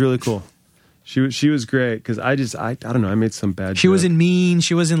awesome. She was really cool. She was great because I don't know. I made some bad. She joke. wasn't mean.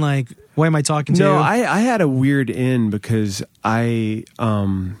 She wasn't like, why am I talking to you? No, I had a weird in because there's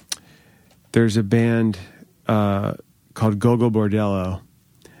a band called Gogo Bordello.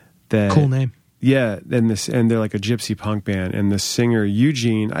 That cool name. Yeah, and they're like a gypsy punk band, and the singer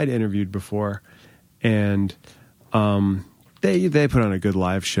Eugene I'd interviewed before, and they put on a good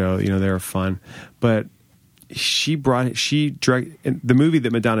live show. They were fun, but. She directed the movie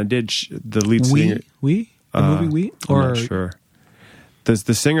that Madonna did. The lead singer, the movie We, or I'm not sure.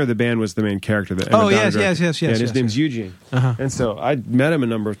 The singer of the band was the main character. That yes. Yeah, and his name's Eugene. And so I met him a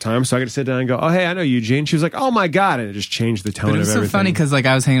number of times. So I got to sit down and go, "Oh, hey, I know Eugene." She was like, "Oh my god!" And it just changed the tone of everything. It was so funny because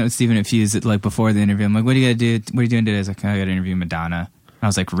I was hanging out with Stephen at Fuse before the interview. I'm like, "What do you got to do? What are you doing today?" I was like, "I got to interview Madonna." And I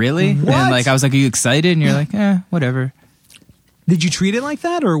was like, "Really?" What? And I was like, "Are you excited?" And you're like, whatever." Did you treat it like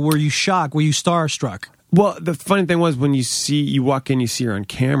that, or were you shocked? Were you starstruck? Well, the funny thing was when you walk in, you see her on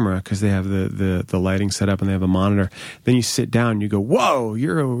camera because they have the lighting set up and they have a monitor. Then you sit down and you go, "Whoa,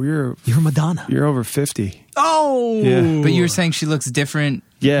 you're Madonna. You're over 50." Oh, yeah. But you were saying she looks different,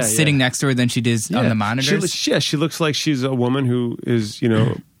 sitting next to her than she does on the monitors. She looks like she's a woman who is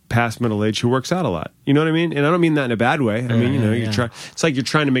past middle age who works out a lot. You know what I mean? And I don't mean that in a bad way. I mean it's like you're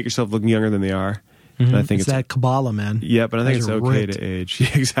trying to make yourself look younger than they are. And I think it's that Kabbalah, man. Yeah, but I think it's okay to age. Yeah,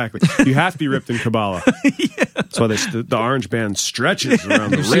 exactly. You have to be ripped in Kabbalah. That's why the orange band stretches around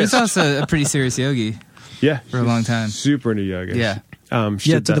the wrist. She was also a pretty serious yogi. Yeah, for a long time. Super into yoga. Yeah,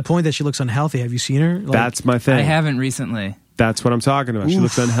 to the point that she looks unhealthy. Have you seen her? That's my thing. I haven't recently. That's what I'm talking about. Oof. She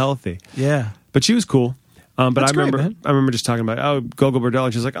looks unhealthy. Yeah, but she was cool. But That's I remember just talking about Gogo Bordello.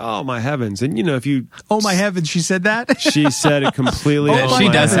 And she's like, "Oh my heavens!" And if you, oh my heavens, she said that. She said it completely. She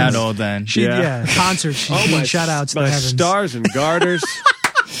does sound old then. Concerts. She's doing shout outs. My stars and garters.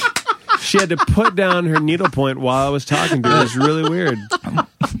 She had to put down her needlepoint while I was talking to her. It was really weird.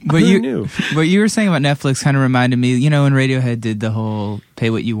 But Who knew? What you were saying about Netflix kind of reminded me. When Radiohead did the whole "pay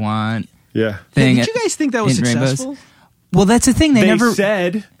what you want" thing. Did you guys think that was successful? Well, that's the thing. They never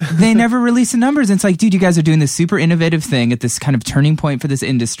said they never release the numbers. And it's like, dude, you guys are doing this super innovative thing at this kind of turning point for this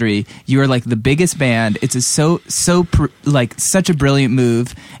industry. You are like the biggest band. It's like such a brilliant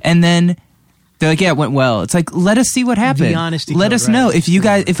move. And then they're like, yeah, it went well. It's like, let us see what happened. The honesty let code, us right. know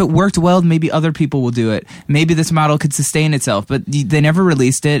if it worked well. Maybe other people will do it. Maybe this model could sustain itself. But they never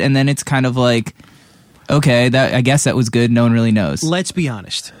released it, and then it's kind of like, okay, I guess that was good. No one really knows. Let's be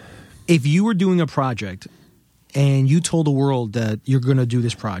honest. If you were doing a project and you told the world that you're going to do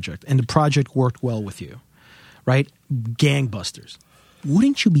this project and the project worked well with you, right? Gangbusters.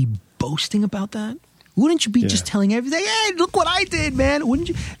 Wouldn't you be boasting about that? Wouldn't you be just telling everything, hey, look what I did, man? Wouldn't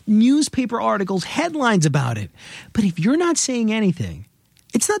you? Newspaper articles, headlines about it. But if you're not saying anything,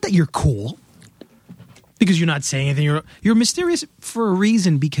 it's not that you're cool because you're not saying anything. You're mysterious for a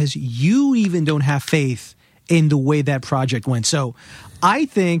reason because you even don't have faith in the way that project went. So I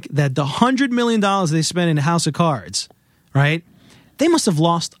think that the $100 million they spent in House of Cards, right? They must have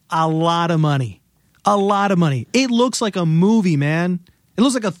lost a lot of money. A lot of money. It looks like a movie, man. It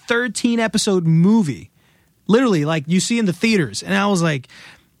looks like a 13-episode movie. Literally, like you see in the theaters. And I was like,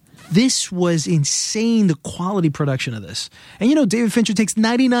 this was insane, the quality production of this. And you know, David Fincher takes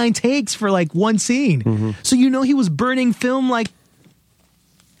 99 takes for like one scene. Mm-hmm. So you know he was burning film like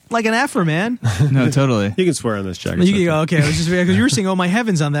an effer, man. No, totally. You can swear on this, Jack. You can go, okay. It was just because you were saying, oh, my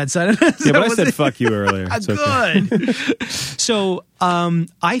heavens on that side. So yeah, but I said fuck you earlier. Good. Okay. So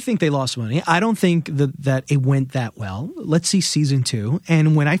I think they lost money. I don't think that it went that well. Let's see season 2.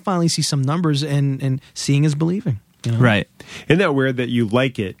 And when I finally see some numbers and seeing is believing. You know? Right. Isn't that weird that you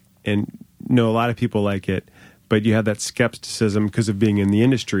like it and know a lot of people like it, but you have that skepticism because of being in the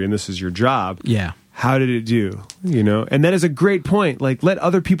industry and this is your job? Yeah. How did it do? You know, and that is a great point. Like, let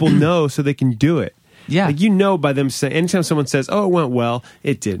other people know so they can do it. Yeah. Like, you know, by them saying, anytime someone says, oh, it went well,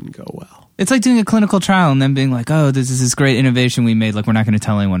 it didn't go well. It's like doing a clinical trial and then being like, oh, this is this great innovation we made, like we're not going to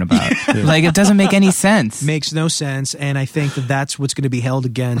tell anyone about. Yeah. Like, it doesn't make any sense. Makes no sense. And I think that that's what's going to be held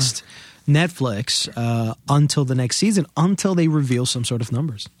against Netflix until the next season, until they reveal some sort of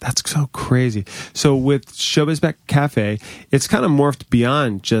numbers. That's so crazy. So with Showbiz Back Cafe, it's kind of morphed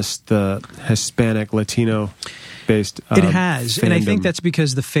beyond just the Hispanic, Latino-based It has. fandom. And I think that's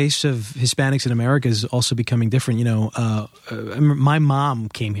because the face of Hispanics in America is also becoming different. You know, my mom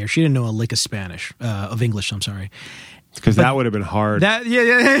came here. She didn't know a lick of Spanish, of English, I'm sorry. Because that would have been hard. That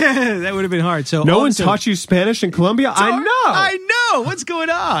that would have been hard. So no one taught you Spanish in Colombia? I know. What's going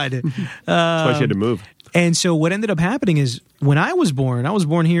on? That's why she had to move. And so what ended up happening is when I was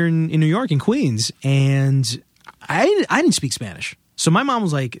born here in New York, in Queens, and I didn't speak Spanish. So my mom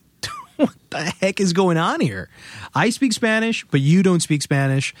was like, what the heck is going on here? I speak Spanish, but you don't speak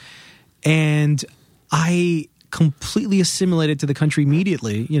Spanish. And I completely assimilated to the country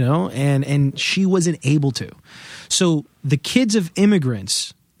immediately, you know, and she wasn't able to. So the kids of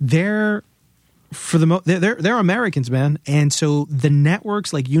immigrants, they're Americans, man. And so the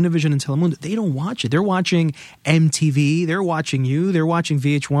networks like Univision and Telemundo, they don't watch it. They're watching MTV. They're watching you. They're watching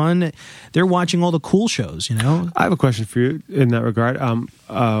VH1. They're watching all the cool shows, you know? I have a question for you in that regard.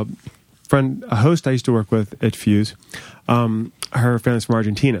 A host I used to work with at Fuse, her family's from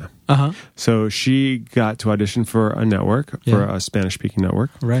Argentina. Uh-huh. So she got to audition for a network, for a Spanish-speaking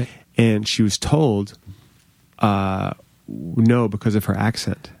network. Right. And she was told no because of her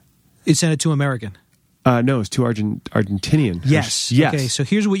accent. It sounded too American. No, it's too Argentinian. Yes. Yes. Okay, so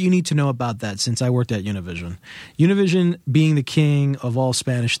here's what you need to know about that since I worked at Univision. Univision being the king of all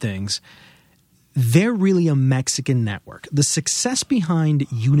Spanish things, they're really a Mexican network. The success behind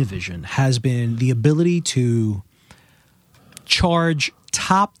Univision has been the ability to charge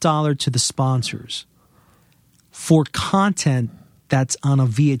top dollar to the sponsors for content that's on a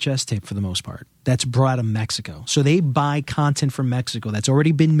VHS tape for the most part, that's brought out of Mexico. So they buy content from Mexico that's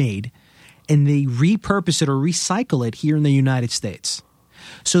already been made, and they repurpose it or recycle it here in the United States.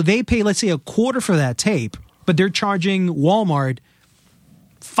 So they pay, let's say, a quarter for that tape, but they're charging Walmart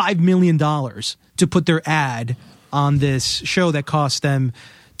 $5 million to put their ad on this show that costs them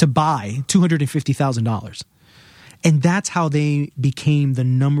to buy $250,000. And that's how they became the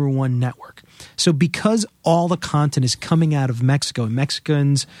number one network. So because all the content is coming out of Mexico, and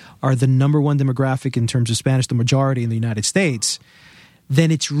Mexicans are the number one demographic in terms of Spanish, the majority in the United States,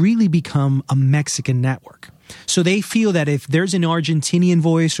 then it's really become a Mexican network. So they feel that if there's an Argentinian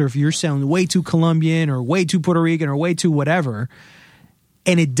voice, or if you're sounding way too Colombian or way too Puerto Rican or way too whatever,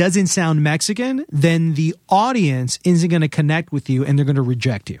 and it doesn't sound Mexican, then the audience isn't going to connect with you and they're going to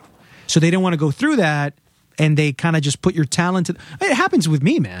reject you. So they don't want to go through that. And they kind of just put your talent to... It happens with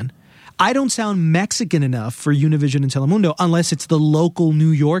me, man. I don't sound Mexican enough for Univision and Telemundo unless it's the local New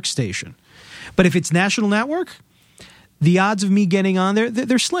York station. But if it's national network, the odds of me getting on there,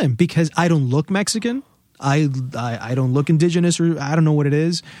 they're slim because I don't look Mexican. I don't look indigenous, or I don't know what it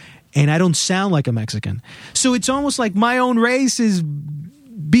is, and I don't sound like a Mexican. So it's almost like my own race is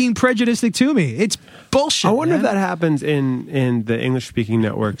being prejudiced to me. It's bullshit. I wonder man. if that happens in the English-speaking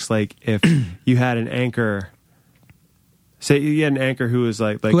networks. Like if you had an anchor, say you had an anchor who was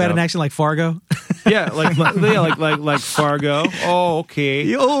like who had an accent like Fargo. Yeah, like Fargo. Oh,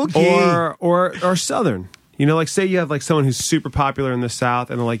 okay. Okay. Or Southern. You know, like say you have like someone who's super popular in the South,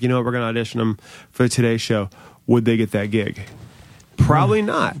 and they're like, you know what, we're going to audition them for the Today Show. Would they get that gig? Probably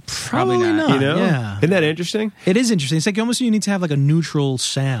not. Probably not. You know? Yeah. Isn't that interesting? It is interesting. It's like almost you need to have like a neutral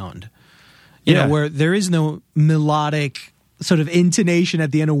sound. You Yeah. know, where there is no melodic sort of intonation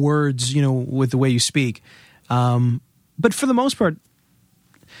at the end of words, you know, with the way you speak. But for the most part,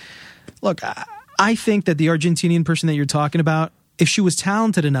 look, I think that the Argentinian person that you're talking about, if she was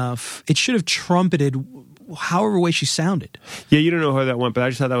talented enough, it should have trumpeted however way she sounded. Yeah, you don't know how that went, but I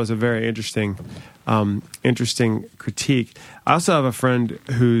just thought that was a very interesting critique. I also have a friend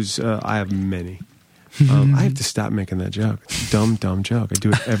who's, I have many. I have to stop making that joke. It's a dumb joke. I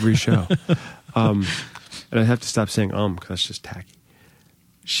do it every show. And I have to stop saying because that's just tacky.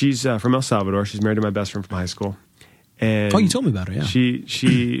 She's from El Salvador. She's married to my best friend from high school. And you told me about her, yeah.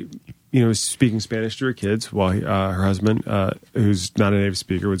 She was speaking Spanish to her kids while her husband, who's not a native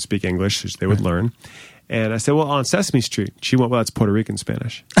speaker, would speak English, which they would learn. And I said, well, on Sesame Street. She went, well, that's Puerto Rican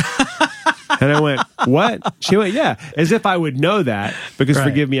Spanish. And I went, what? She went, yeah, as if I would know that, because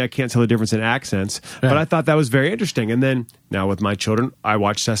forgive me, I can't tell the difference in accents. Right. But I thought that was very interesting. And then now with my children, I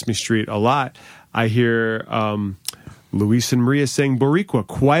watch Sesame Street a lot. I hear Luis and Maria saying Boricua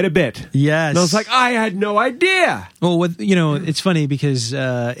quite a bit. Yes. And I was like, I had no idea. Well, it's funny because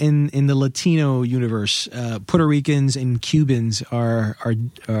in the Latino universe, Puerto Ricans and Cubans are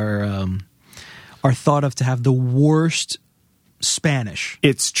thought of to have the worst Spanish.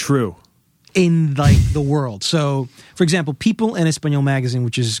 It's true. In like the world. So, for example, People en Español magazine,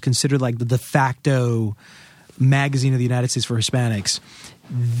 which is considered like the de facto magazine of the United States for Hispanics,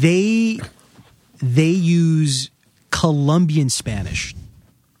 they use Colombian Spanish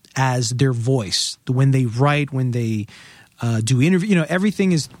as their voice. When they write, when they do interview,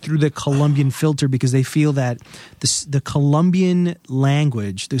 everything is through the Colombian filter because they feel that the Colombian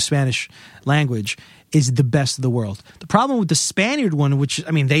language, the Spanish language, is the best of the world. The problem with the Spaniard one, which,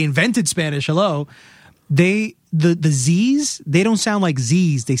 I mean, they invented Spanish, hello, the Z's, they don't sound like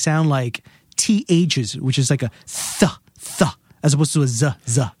Z's, they sound like THs, which is like a th, as opposed to a z,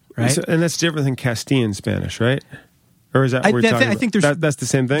 right? So, and that's different than Castilian Spanish, right? Or is that what we're talking about? I think that's the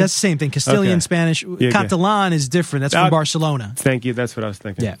same thing? That's the same thing. Castilian Okay. Spanish. Yeah, Catalan is different. That's from Barcelona. Thank you. That's what I was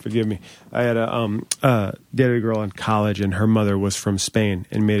thinking. Yeah. Forgive me. I had dated a girl in college, and her mother was from Spain,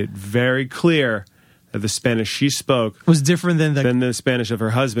 and made it very clear that the Spanish she spoke Was different than the Spanish of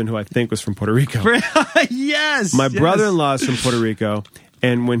her husband, who I think was from Puerto Rico. Yes. My brother-in-law is from Puerto Rico,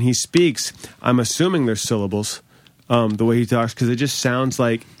 and when he speaks, I'm assuming there's syllables, the way he talks, because it just sounds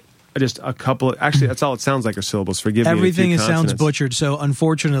like just a couple. Actually, that's all it sounds like are syllables. Forgive me. Everything sounds consonants. butchered. So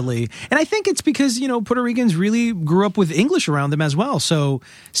unfortunately, and I think it's because Puerto Ricans really grew up with English around them as well. So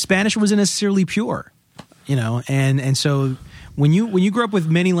Spanish wasn't necessarily pure, and so when you grow up with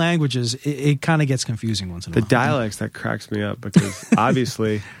many languages, it kind of gets confusing once in a while. The dialects, that cracks me up because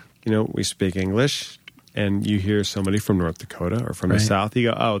obviously, we speak English. And you hear somebody from North Dakota or from the South,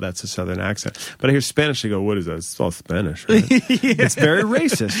 you go, oh, that's a Southern accent. But I hear Spanish, you go, what is that? It's all Spanish, right? It's very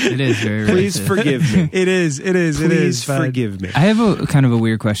racist. It is very Please racist. forgive me. It is. Please forgive me. I have a kind of a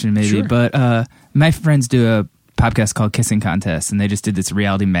weird question, maybe, Sure. but my friends do a podcast called Kissing Contest, and they just did this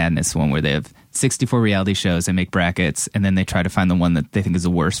Reality Madness one where they have 64 reality shows, they make brackets, and then they try to find the one that they think is the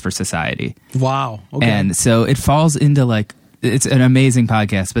worst for society. Wow. Okay. And so it falls into like, it's an amazing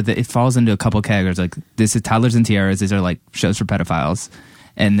podcast, but it falls into a couple categories. Like, this is Toddlers and Tiaras. These are like shows for pedophiles.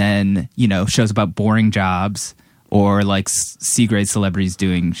 And then, shows about boring jobs or like C-grade celebrities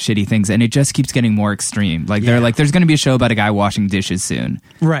doing shitty things. And it just keeps getting more extreme. Like, they're like, there's going to be a show about a guy washing dishes soon.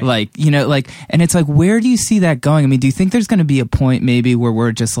 Right. Like, and it's like, where do you see that going? I mean, do you think there's going to be a point maybe where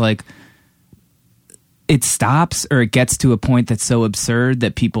we're just like, it stops or it gets to a point that's so absurd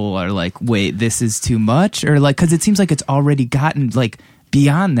that people are like, wait, this is too much? Or like, because it seems like it's already gotten like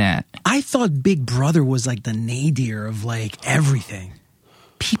beyond that. I thought Big Brother was like the nadir of like everything.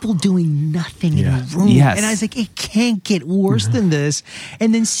 People doing nothing in a room. Yes. And I was like, it can't get worse than this.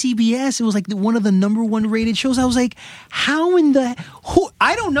 And then CBS, it was like one of the number one rated shows. I was like, how in the...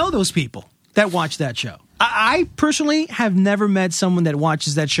 I don't know those people that watch that show. I personally have never met someone that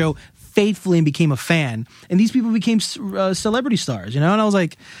watches that show faithfully and became a fan, and these people became celebrity stars, and I was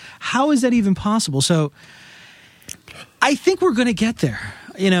like, how is that even possible? So I think we're going to get there.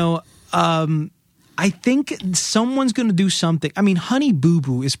 I think someone's going to do something. I mean, Honey Boo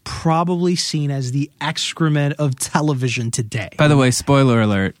Boo is probably seen as the excrement of television today. By the way, spoiler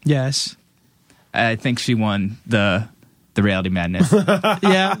alert. Yes. I think she won the Reality Madness.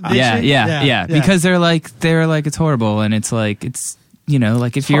 Yeah. Because they're like it's horrible, and it's like it's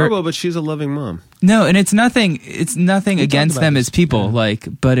like if It's you're horrible, but she's a loving mom. No, and it's nothing against them as people,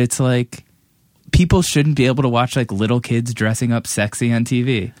 but it's like people shouldn't be able to watch like little kids dressing up sexy on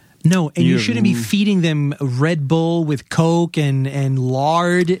TV. No, and you shouldn't be feeding them Red Bull with Coke and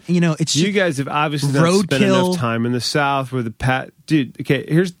lard. It's you guys have obviously not spent enough time in the South where dude. Okay,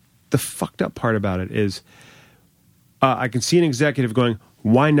 here's the fucked up part about it is, I can see an executive going,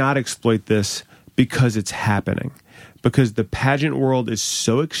 "Why not exploit this? Because it's happening. Because the pageant world is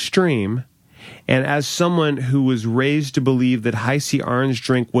so extreme." And as someone who was raised to believe that High C orange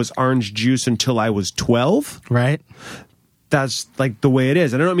drink was orange juice until I was 12, right? That's like the way it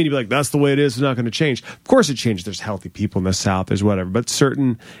is. And I don't mean to be like, that's the way it is, it's not going to change. Of course it changes. There's healthy people in the South, there's whatever. But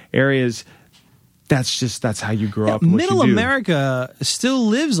certain areas, that's how you grow up. Middle America still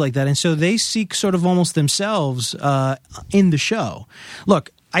lives like that. And so they seek sort of almost themselves in the show.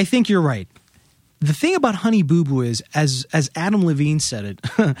 Look, I think you're right. The thing about Honey Boo Boo is, as Adam Levine said it,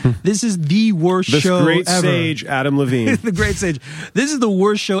 this is the worst show ever. This great sage, Adam Levine. The great sage. This is the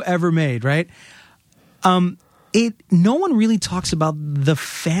worst show ever made, right? No one really talks about the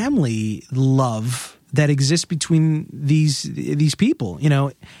family love that exists between these people.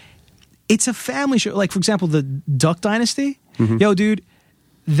 It's a family show. Like, for example, the Duck Dynasty. Mm-hmm. Yo, dude,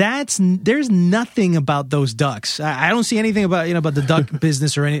 there's nothing about those ducks. I don't see anything about about the duck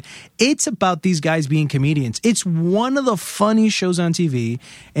business or anything. It's about these guys being comedians. It's one of the funniest shows on TV,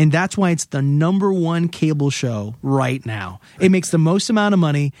 and that's why it's the #1 cable show right now. It makes the most amount of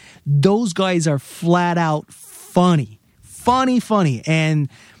money. Those guys are flat out funny, and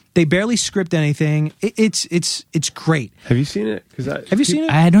they barely script anything. It's great. Have you seen it? Have you seen it?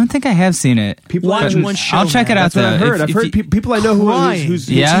 I don't think I have seen it. People watch one show. I'll check it out. That's what I heard. I've heard people I know whose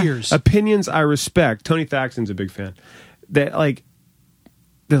tears. opinions I respect. Tony Thaxton's a big fan. They're like,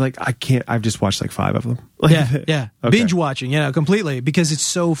 I can't. I've just watched like 5 of them. Yeah. Okay. Binge watching, completely, because it's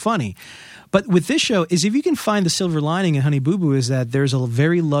so funny. But with this show is, if you can find the silver lining in Honey Boo Boo, is that there's a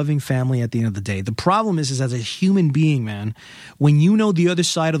very loving family at the end of the day. The problem is as a human being, man, when you know the other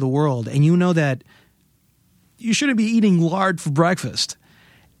side of the world and you know that you shouldn't be eating lard for breakfast,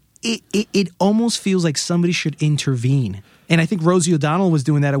 it almost feels like somebody should intervene. And I think Rosie O'Donnell was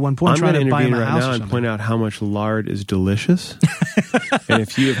doing that at one point, trying to buy him a house right now and point out how much lard is delicious. And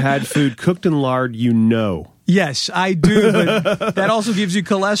if you have had food cooked in lard, you know. Yes, I do, but that also gives you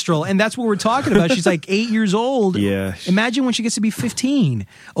cholesterol, and that's what we're talking about. She's like 8 years old. Yeah. Imagine when she gets to be 15.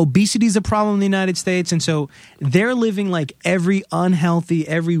 Obesity is a problem in the United States, and so they're living like every unhealthy,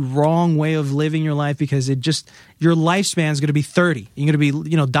 every wrong way of living your life, because your lifespan is going to be 30. You're going to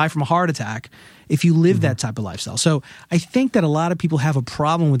be, die from a heart attack if you live that type of lifestyle. So I think that a lot of people have a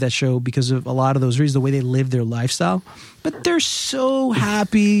problem with that show because of a lot of those reasons, the way they live their lifestyle. But they're so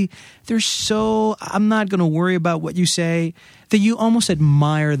happy. I'm not going to worry about what you say, that you almost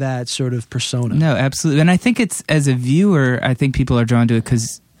admire that sort of persona. No, absolutely. And I think it's, as a viewer, I think people are drawn to it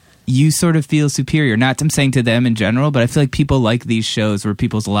because you sort of feel superior. Not I'm saying to them in general, but I feel like people like these shows where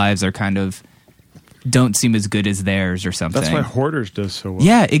people's lives are kind of don't seem as good as theirs or something. That's why Hoarders does so well.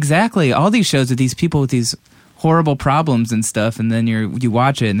 Yeah, exactly. All these shows with these people with these horrible problems and stuff, and then you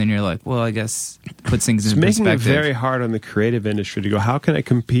watch it, and then you're like, well, I guess puts things in perspective. It's making it very hard on the creative industry to go, how can I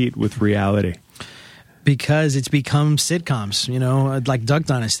compete with reality? Because it's become sitcoms, like Duck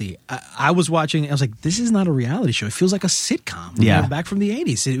Dynasty. I was watching, I was like, this is not a reality show. It feels like a sitcom. Yeah. Back from the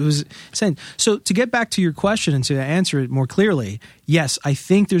 80s. It was insane. So to get back to your question and to answer it more clearly, yes, I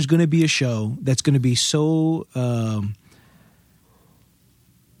think there's going to be a show that's going to be so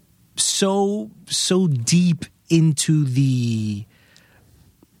deep into the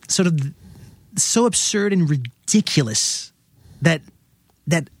sort of so absurd and ridiculous that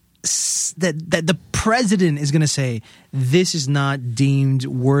the president is going to say this is not deemed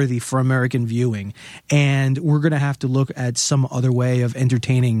worthy for American viewing, and we're going to have to look at some other way of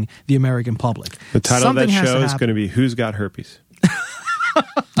entertaining the American public. The title of that show is going to be Who's Got Herpes?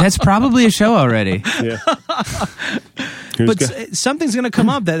 That's probably a show already. Yeah. But something's going to come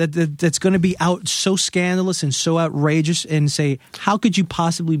up that's going to be so scandalous and so outrageous, and say, how could you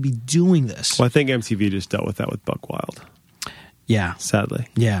possibly be doing this? Well, I think MTV just dealt with that with Buck Wild. Yeah. Sadly.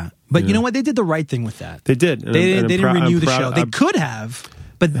 Yeah. But you know what? They did the right thing with that. They did. They didn't renew the show. They could have.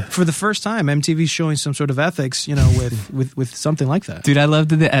 But for the first time, MTV's showing some sort of ethics, with something like that. Dude, I loved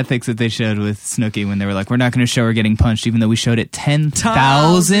the ethics that they showed with Snooki when they were like, we're not going to show her getting punched, even though we showed it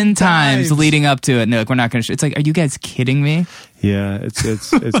 10,000 times leading up to it. And they're like, we're not going to show. It's like, are you guys kidding me? Yeah,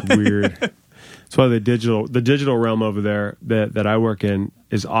 it's weird. That's why the digital realm over there that I work in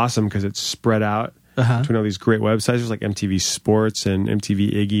is awesome because it's spread out between all these great websites. There's like MTV Sports and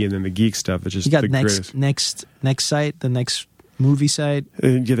MTV Iggy, and then the geek stuff. It's just you got the greatest. next site, the next movie site.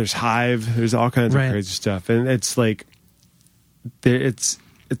 Yeah, there's Hive. There's all kinds of crazy stuff, and it's like it's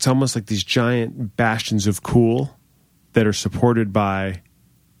almost like these giant bastions of cool that are supported by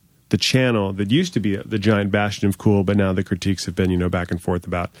the channel that used to be the giant bastion of cool, but now the critiques have been, back and forth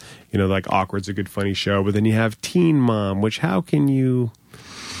about, like Awkward's a good funny show, but then you have Teen Mom, which how can you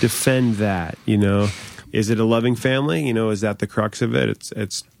defend that? Is it a loving family? Is that the crux of it?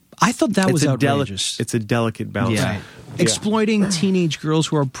 It's I thought that was outrageous. It's a delicate balance. Yeah. Right. Exploiting teenage girls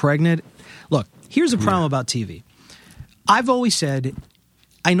who are pregnant. Look, here's the problem about TV. I've always said,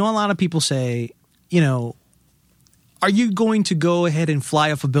 I know a lot of people say, are you going to go ahead and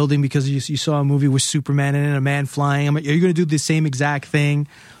fly off a building because you saw a movie with Superman and a man flying? Are you going to do the same exact thing?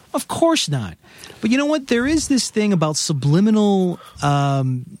 Of course not. But you know what? There is this thing about subliminal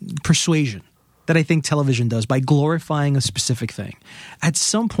persuasion that I think television does by glorifying a specific thing. At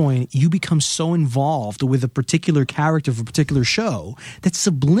some point, you become so involved with a particular character of a particular show that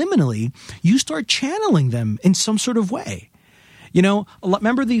subliminally you start channeling them in some sort of way.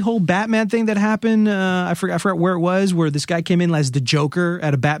 Remember the whole Batman thing that happened? I forgot where it was, where this guy came in as the Joker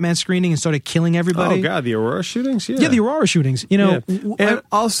at a Batman screening and started killing everybody. Oh, God, the Aurora shootings? Yeah, the Aurora shootings. And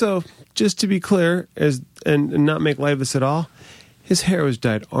also, just to be clear, and not make light of this at all, his hair was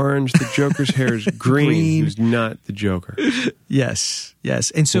dyed orange. The Joker's hair is green. He was not the Joker. Yes.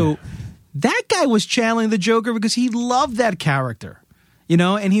 And so that guy was channeling the Joker because he loved that character.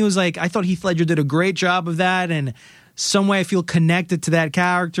 And he was like, I thought Heath Ledger did a great job of that, and some way I feel connected to that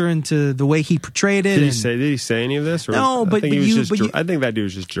character and to the way he portrayed it. Did he say any of this? Or No, I think that dude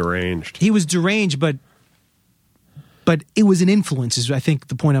was just deranged. He was deranged, but it was an influence, is I think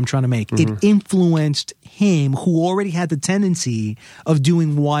the point I'm trying to make. Mm-hmm. It influenced him, who already had the tendency of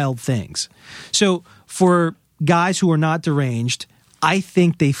doing wild things. So for guys who are not deranged, I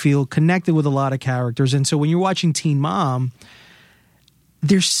think they feel connected with a lot of characters. And so when you're watching Teen Mom,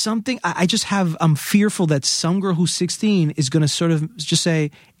 there's something I'm fearful that some girl who's 16 is going to sort of just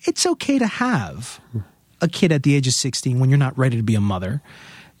say, it's okay to have a kid at the age of 16 when you're not ready to be a mother.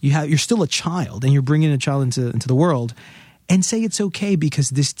 You're still a child, and you're bringing a child into the world, and say it's okay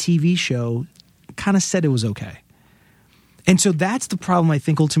because this TV show kind of said it was okay. And so that's the problem I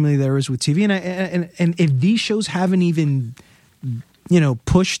think ultimately there is with TV. And if these shows haven't even,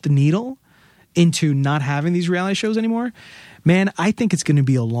 pushed the needle into not having these reality shows anymore, man, I think it's going to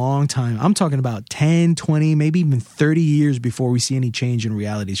be a long time. I'm talking about 10, 20, maybe even 30 years before we see any change in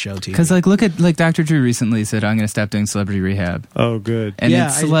reality show TV. Because look at Dr. Drew recently said, I'm going to stop doing Celebrity Rehab. Oh, good. And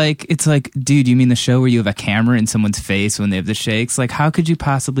it's like, dude, you mean the show where you have a camera in someone's face when they have the shakes? Like, how could you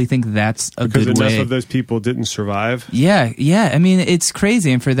possibly think that's a good way? Because enough of those people didn't survive? Yeah. I mean, it's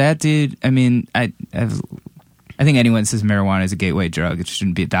crazy. And for that dude, I mean, I think anyone that says marijuana is a gateway drug, it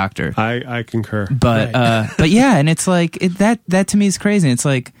shouldn't be a doctor. I concur. But but yeah, and it's like that to me is crazy. It's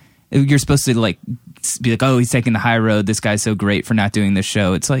like you're supposed to be like, oh, he's taking the high road. This guy's so great for not doing this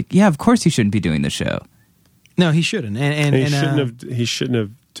show. It's like, yeah, of course he shouldn't be doing the show. No, he shouldn't. And he shouldn't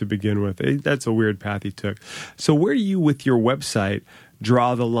have to begin with. That's a weird path he took. So where do you, with your website,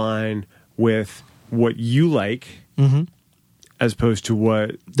 draw the line with what you like, as opposed to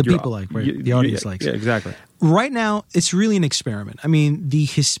what the people like, right? The audience likes? Yeah, exactly. Right now, it's really an experiment. I mean, the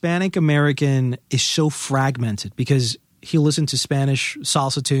Hispanic American is so fragmented because he'll listen to Spanish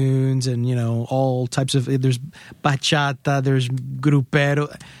salsa tunes and, all types of, there's bachata, there's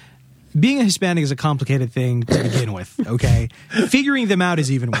grupero. Being a Hispanic is a complicated thing to begin with, okay? Figuring them out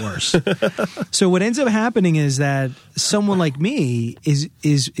is even worse. So what ends up happening is that someone like me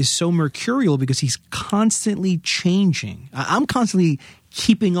is so mercurial because he's constantly changing. I'm constantly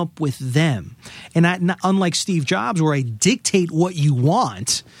keeping up with them. And unlike Steve Jobs, where I dictate what you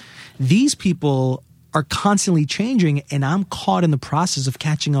want, these people are constantly changing, and I'm caught in the process of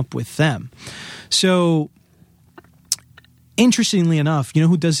catching up with them. So interestingly enough,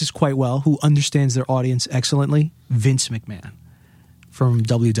 who does this quite well, who understands their audience excellently? Vince McMahon from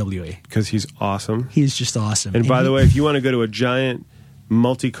WWE. Because he's awesome. He's just awesome. And by the way, if you want to go to a giant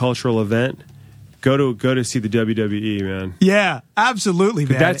multicultural event, Go to see the WWE, man. Yeah, absolutely,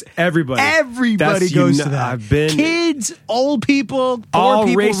 man. That's everybody. Everybody goes to that. I've been kids, old people, poor all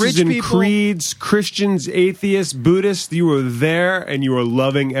people, races rich and people. creeds, Christians, atheists, Buddhists. You were there and you were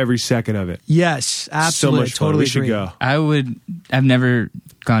loving every second of it. Yes, absolutely. So much fun. Totally We should agree. go. I've never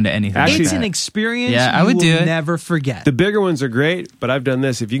gone to anything. Actually, like It's that. an experience. Yeah, I you would will do it. Never forget. The bigger ones are great, but I've done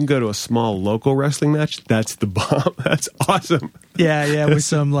this. If you can go to a small local wrestling match, that's the bomb. That's awesome. yeah, with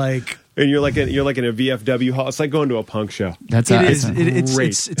some like. And you're like in a VFW hall. It's like going to a punk show. That's It is. awesome. It's Great.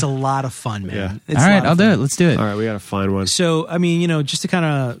 it's a lot of fun, man. Yeah. It's All a right, lot of I'll do fun. it. Let's do it. All right, we got to find one. So, I mean, just to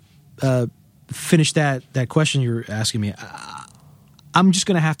kind of finish that question you're asking me, I'm just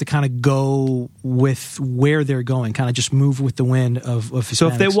going to have to kind of go with where they're going, kind of just move with the wind of Hispanics. So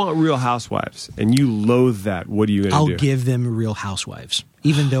if they want Real Housewives and you loathe that, what are you going to do? I'll give them Real Housewives,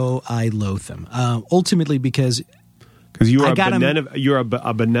 even though I loathe them. Ultimately, because Because you are I got 'em- you're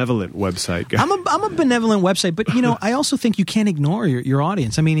a benevolent website guy. I'm a benevolent website, but I also think you can't ignore your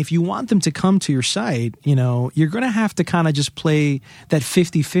audience. I mean, if you want them to come to your site, you're going to have to kind of just play that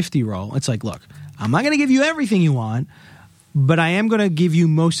 50-50 role. It's like, look, I'm not going to give you everything you want, but I am going to give you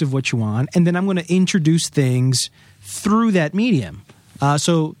most of what you want, and then I'm going to introduce things through that medium.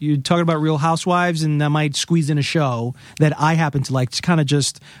 So you're talking about Real Housewives, and I might squeeze in a show that I happen to like to kind of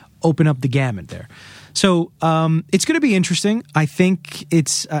just open up the gamut there. So it's going to be interesting. I think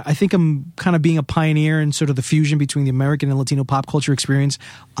I'm kind of being a pioneer in sort of the fusion between the American and Latino pop culture experience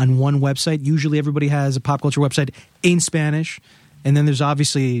on one website. Usually everybody has a pop culture website in Spanish, and then there's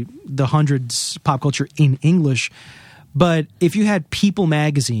obviously the hundreds pop culture in English. But if you had People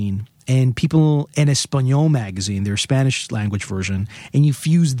Magazine and People en Español magazine, their Spanish language version, and you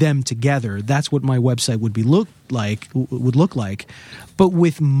fuse them together, that's what my website would look like, but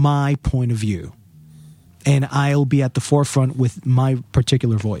with my point of view. And I'll be at the forefront with my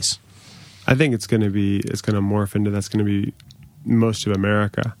particular voice. I think it's going to morph into that's going to be most of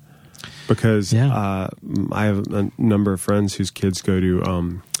America, because I have a number of friends whose kids go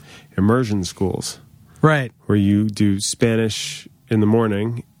to immersion schools, Right. where you do Spanish in the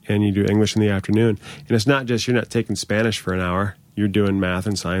morning and you do English in the afternoon. And it's not just, you're not taking Spanish for an hour, you're doing math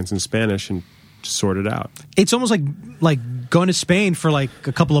and science and Spanish and sort it out. It's almost like going to Spain for like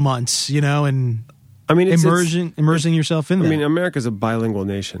a couple of months, and I mean, immersing yourself in I that. mean, America's a bilingual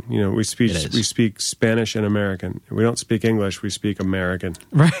nation. We speak Spanish and American. We don't speak English. We speak American.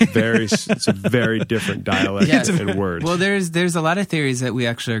 Right. It's a very different dialect Yes. and words. Well, there's a lot of theories that we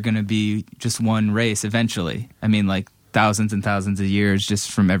actually are going to be just one race eventually. I mean, like thousands and thousands of years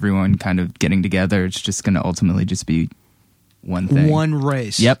just from everyone kind of getting together. It's just going to ultimately just be one thing. One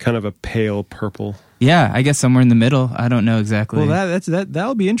race. Yep. Kind of a pale purple. Yeah, I guess somewhere in the middle. I don't know exactly. Well,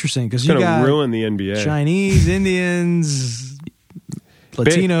 that'll be interesting because It's you going got to ruin the NBA. Chinese, Indians,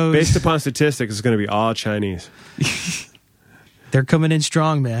 Latinos. Based upon statistics, it's going to be all Chinese. They're coming in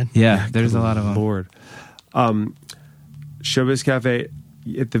strong, man. Yeah, there's a lot of them. Lord. Showbiz Cafe,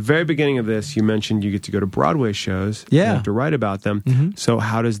 at the very beginning of this, you mentioned you get to go to Broadway shows. Yeah. You have to write about them. Mm-hmm. So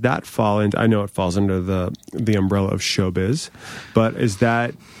how does that fall into? I know it falls under the umbrella of showbiz, but is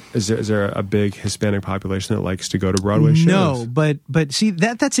there a big Hispanic population that likes to go to Broadway shows? No, but see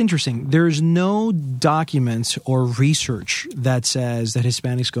that's interesting. There's no documents or research that says that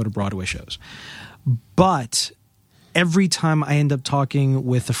Hispanics go to Broadway shows. But every time I end up talking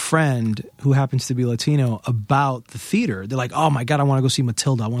with a friend who happens to be Latino about the theater, they're like, "Oh my God, I want to go see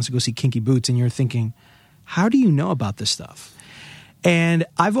Matilda. I want to go see Kinky Boots." And you're thinking, how do you know about this stuff? And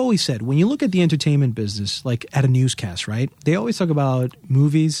I've always said, when you look at the entertainment business, like at a newscast, right? They always talk about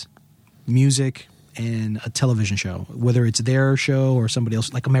movies, music, and a television show, whether it's their show or somebody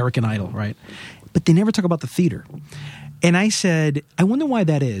else, like American Idol, right? But they never talk about the theater. And I said, I wonder why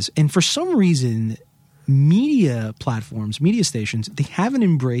that is. And for some reason, media platforms, media stations, they haven't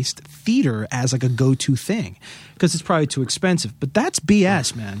embraced theater as like a go-to thing because it's probably too expensive. But that's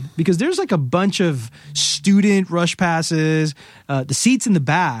BS, man, because there's like a bunch of student rush passes. The seats in the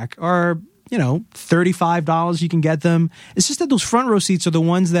back are, $35 you can get them. It's just that those front row seats are the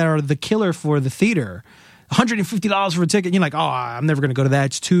ones that are the killer for the theater. $150 for a ticket. You're like, oh, I'm never going to go to that.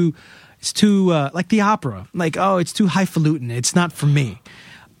 It's too like the opera. Like, oh, it's too highfalutin. It's not for me.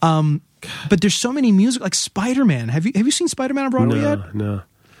 But there's so many music, like Spider-Man. Have you seen Spider-Man on Broadway yet? No.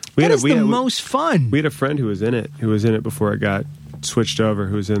 That is the most fun. We had a friend who was in it before it got switched over,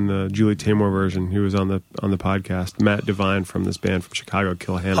 who was in the Julie Taymor version, who was on the podcast. Matt Devine from this band from Chicago,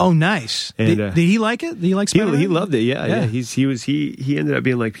 Kill Hannah. Oh, nice. And, did he like it? Did he like Spider-Man? He loved it. Yeah. He ended up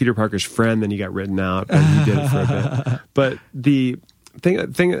being like Peter Parker's friend. Then he got written out, but he did it for a bit. But the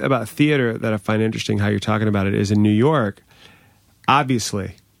thing about theater that I find interesting, how you're talking about it, is in New York.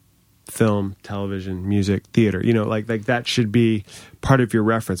 Obviously, film, television, music, theater. Like that should be part of your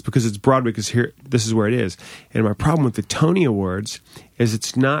reference because it's Broadway. Because this is where it is. And my problem with the Tony Awards is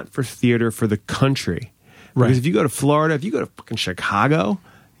it's not for theater for the country. Right. Because if you go to Florida, if you go to fucking Chicago,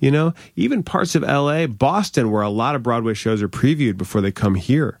 even parts of L.A., Boston, where a lot of Broadway shows are previewed before they come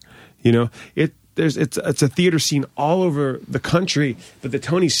here, it's a theater scene all over the country, but the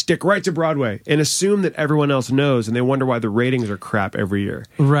Tonys stick right to Broadway and assume that everyone else knows, and they wonder why the ratings are crap every year.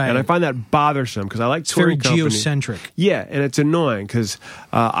 Right. And I find that bothersome because I like touring very companies. geocentric. Yeah, and it's annoying because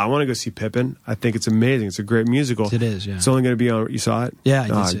I want to go see Pippin. I think it's amazing. It's a great musical. It is, yeah. It's only going to be on. You saw it? Yeah, I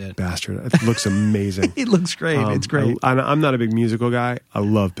did see it. Bastard! It looks amazing. It looks great. It's great. I'm not a big musical guy. I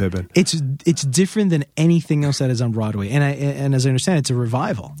love Pippin. It's different than anything else that is on Broadway, and as I understand, it's a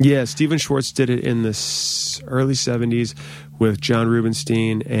revival. Yeah, Stephen Schwartz did it in the early 70s with John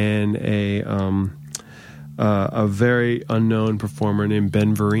Rubinstein and a very unknown performer named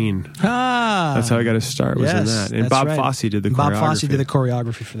Ben Vereen. That's how I got to start. Was in that, and Bob Fosse did the choreography. Bob Fosse did the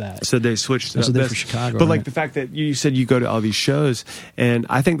choreography for that. So they switched. That's what they did for Chicago. But like the fact that you said you go to all these shows, and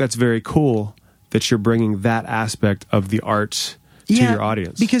I think that's very cool that you're bringing that aspect of the arts to your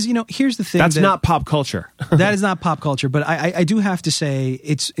audience. Because here's the thing. That's not pop culture. That is not pop culture. But I do have to say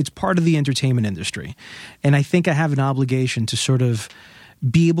it's part of the entertainment industry, and I think I have an obligation to sort of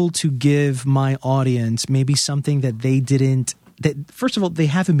be able to give my audience maybe something that they didn't. That first of all, they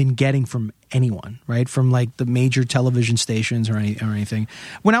haven't been getting from anyone, right? From like the major television stations or anything.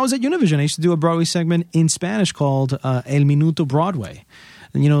 When I was at Univision, I used to do a Broadway segment in Spanish called El Minuto Broadway.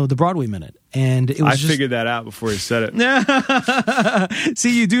 The Broadway Minute. And it was I figured that out before he said it.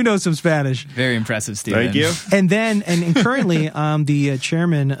 See, you do know some Spanish. Very impressive, Steven. Thank you. And currently I'm the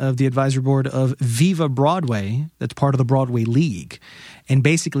chairman of the advisory board of Viva Broadway. That's part of the Broadway League. And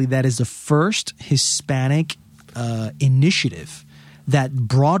basically that is the first Hispanic initiative that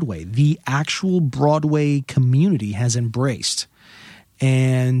Broadway, the actual Broadway community, has embraced.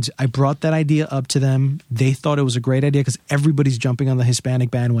 And I brought that idea up to them. They thought it was a great idea because everybody's jumping on the Hispanic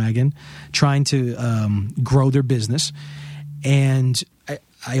bandwagon, trying to grow their business. And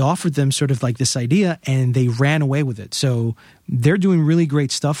I offered them sort of like this idea, and they ran away with it. So they're doing really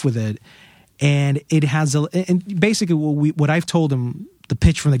great stuff with it. And it has and basically what I've told them, the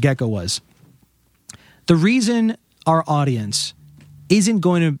pitch from the get-go was, the reason our audience isn't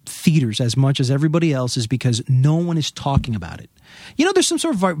going to theaters as much as everybody else is because no one is talking about it. There's some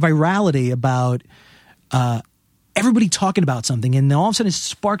sort of virality about everybody talking about something, and then all of a sudden it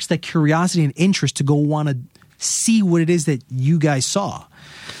sparks that curiosity and interest to go want to see what it is that you guys saw.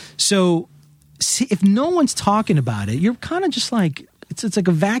 So if no one's talking about it, you're kind of just like, it's like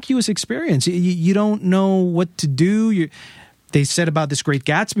a vacuous experience. You don't know what to do. They said about this Great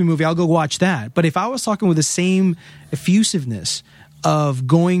Gatsby movie, I'll go watch that. But if I was talking with the same effusiveness of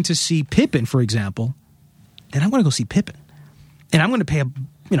going to see Pippin, for example, then I'm going to go see Pippin. And I'm going to pay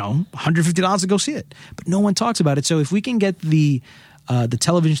 $150 to go see it. But no one talks about it. So if we can get the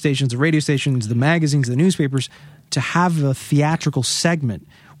television stations, the radio stations, the magazines, the newspapers to have a theatrical segment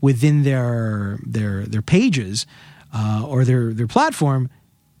within their pages or their platform,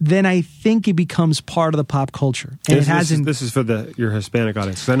 then I think it becomes part of the pop culture. And this is for your Hispanic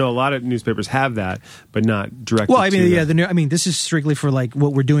audience. 'Cause I know a lot of newspapers have that, but not directly. Well, I mean, this is strictly for like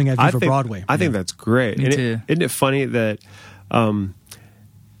what we're doing at Viva Broadway. I think that's great. Me too. Isn't it funny that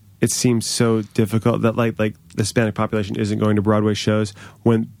it seems so difficult that like the Hispanic population isn't going to Broadway shows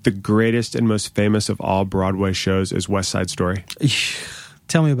when the greatest and most famous of all Broadway shows is West Side Story?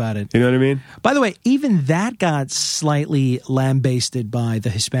 Tell me about it. You know what I mean? By the way, even that got slightly lambasted by the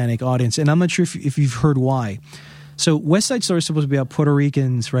Hispanic audience, and I'm not sure if you've heard why. So West Side Story is supposed to be about Puerto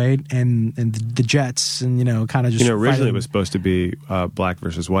Ricans, right? And the Jets, and kind of just originally it was supposed to be black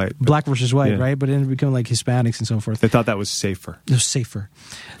versus white. Black versus white, yeah. Right? But it ended up becoming like Hispanics and so forth. They thought that was safer. It was safer.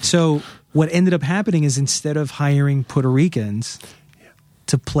 So what ended up happening is instead of hiring Puerto Ricans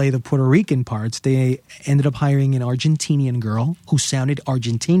to play the Puerto Rican parts, they ended up hiring an Argentinian girl who sounded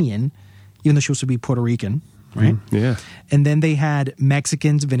Argentinian, even though she was supposed to be Puerto Rican, right? Yeah. And then they had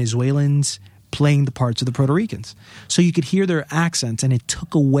Mexicans, Venezuelans playing the parts of the Puerto Ricans. So you could hear their accents, and it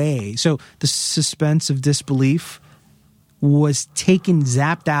took away. So the suspense of disbelief was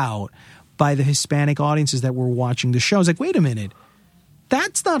zapped out by the Hispanic audiences that were watching the show. I was like, wait a minute.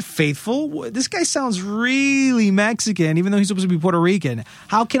 That's not faithful. This guy sounds really Mexican, even though he's supposed to be Puerto Rican.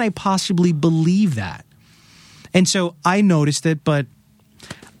 How can I possibly believe that? And so I noticed it, but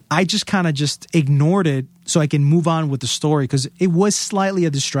I just kind of ignored it so I can move on with the story because it was slightly a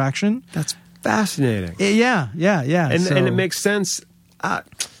distraction. That's fascinating. Yeah. And it makes sense.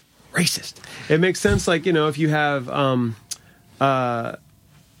 Racist. It makes sense, like, if you have...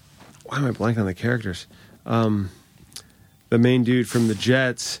 why am I blanking on the characters? The main dude from the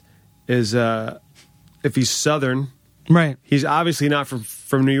Jets is if he's Southern, Right. he's obviously not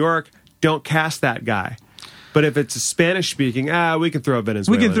from New York. Don't cast that guy. But if it's a Spanish speaking, we can throw a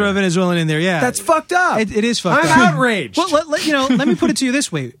Venezuelan. We can throw a Venezuelan in there, yeah. That's fucked up. It is fucked up. I'm outraged. Well, let me put it to you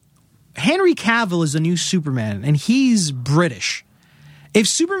this way. Henry Cavill is the new Superman, and he's British. If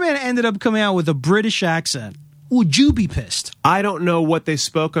Superman ended up coming out with a British accent, would you be pissed? I don't know what they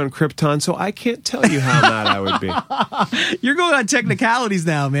spoke on Krypton, so I can't tell you how mad I would be. You're going on technicalities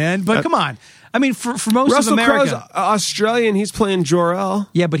now, man. But come on. I mean, for most Russell of America, Crowe's Australian. He's playing Jor-El.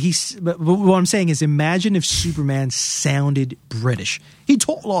 yeah. But but what I'm saying is, imagine if Superman sounded British. He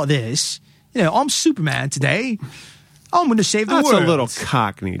talked like this. I'm Superman today. I'm going to save the That's world. a little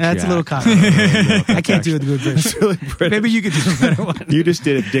cockney. That's Jack. a little cocky. I can't do it good British. Really British. Maybe you could do a better one. You just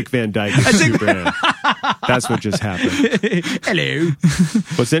did a Dick Van Dyke Superman. That's what just happened. Hello.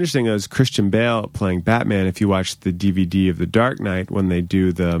 What's interesting is Christian Bale playing Batman. If you watch the DVD of The Dark Knight, when they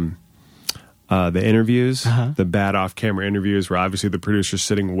do the interviews, the bad off-camera interviews, where obviously the producer's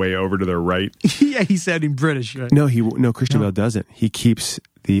sitting way over to their right. Yeah, he's sounding British. Right? No, Christian Bale doesn't. He keeps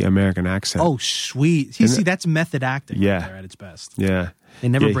the American accent. Oh, sweet. See, that's method acting Yeah. right there at its best. yeah. They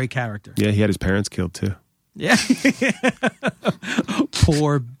never Yeah. break character. Yeah, he had his parents killed too. Yeah.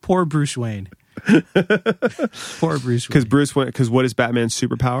 Poor Bruce Wayne. Poor Bruce Wayne. Because what is Batman's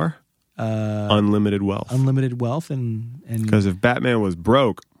superpower? Unlimited wealth. Unlimited wealth and Because if Batman was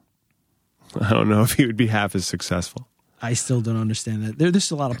broke, I don't know if he would be half as successful. I still don't understand that.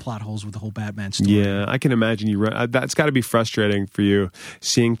 There's a lot of plot holes with the whole Batman story. Yeah, I can imagine you run. That's got to be frustrating for you,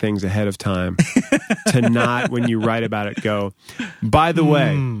 seeing things ahead of time, to not, when you write about it, go, by the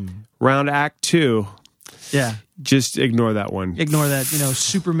way, round Act 2, Yeah. just ignore that one. Ignore that.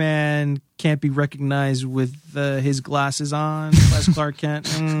 Superman can't be recognized with his glasses on. As Clark Kent.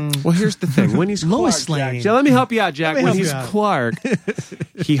 Well, here's the thing. When he's Lois Clark, Jack, Lane. yeah, let me help you out, Jack. Let me When help he's you out. Clark,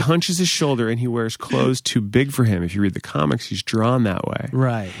 he hunches his shoulder and he wears clothes too big for him. If you read the comics, he's drawn that way.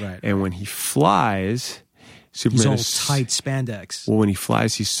 Right. And when he flies, He's Superman all is tight spandex. Well, when he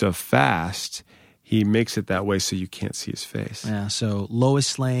flies, he's so fast, he makes it that way so you can't see his face. Yeah, so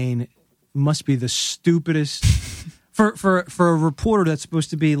Lois Lane must be the stupidest for a reporter that's supposed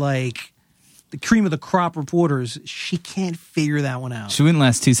to be like the cream of the crop reporters. She can't figure that one out. She wouldn't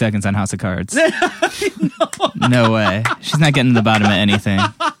last 2 seconds on House of Cards. No way. She's not getting to the bottom of anything.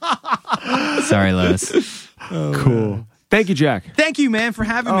 Sorry, Lois. Cool. Thank you, Jack. Thank you, man, for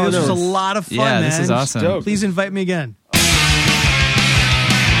having me. Oh, This was no. a lot of fun, Yeah, man. this is awesome. Dope. Please invite me again.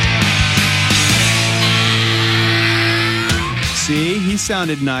 See, he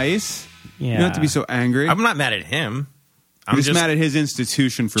sounded nice. Yeah. You don't have to be so angry. I'm not mad at him. I'm just mad at his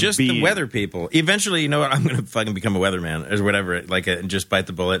institution for just being the weather people. Eventually, you know what? I'm going to fucking become a weatherman or whatever. And just bite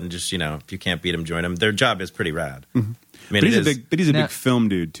the bullet and just, if you can't beat them, join them. Their job is pretty rad. I mean, But he's it a is. big, Now- big film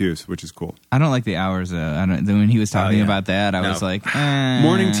dude too, which is cool. I don't like the hours, though. When he was talking yeah. about that, I No. was like,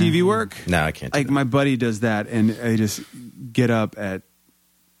 Morning TV work. No, I can't. Do Like that. my buddy does that, and I just get up at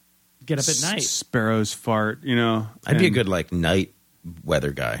sparrows fart. I'd be a good night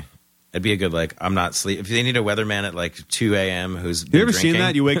weather guy. I'd be a good I'm not sleep. If they need a weatherman at 2 a.m. who's been You ever seen drinking-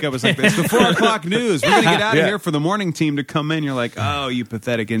 that? You wake up, it's like it's the 4 o'clock news. We're gonna get out of here for the morning team to come in. You're like, oh, you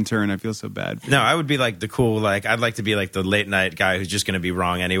pathetic intern. I feel so bad. No, I would be the cool, I'd like to be the late night guy who's just going to be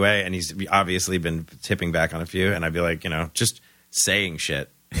wrong anyway. And he's obviously been tipping back on a few. And I'd be just saying shit.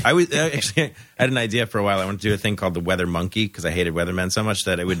 I was actually I had an idea for a while. I wanted to do a thing called the Weather Monkey because I hated weathermen so much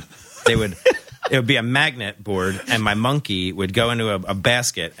that it would be a magnet board, and my monkey would go into a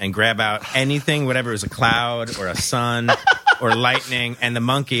basket and grab out anything, whatever it was, a cloud or a sun or lightning, and the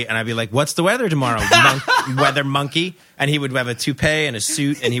monkey, and I'd be like, "What's the weather tomorrow, weather monkey?" And he would have a toupee and a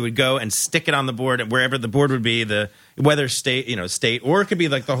suit, and he would go and stick it on the board, and wherever the board would be, the weather state, state, or it could be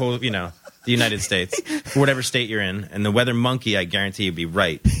the whole, the United States, whatever state you're in, and the weather monkey, I guarantee you'd be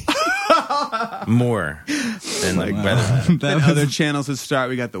right. More than weather. Then other channels would start.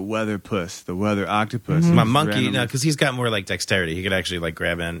 We got the weather puss, the weather octopus. My Just monkey, random- because he's got more dexterity. He could actually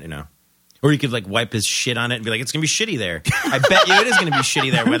grab in, or he could wipe his shit on it and be like, "It's gonna be shitty there." I bet you it is gonna be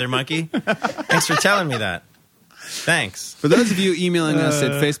shitty there, weather monkey. Thanks for telling me that. Thanks. For those of you emailing us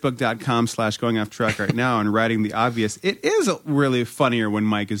at facebook.com/goingofftrack right now and writing the obvious, it is really funnier when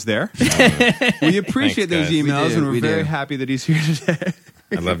Mike is there. We appreciate Thanks, those guys. emails, We do, and we're we very do. happy that he's here today.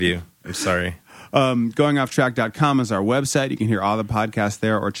 I love you. I'm sorry. Goingofftrack.com is our website. You can hear all the podcasts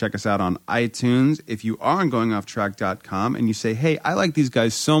there or check us out on iTunes. If you are on goingofftrack.com and you say, hey, I like these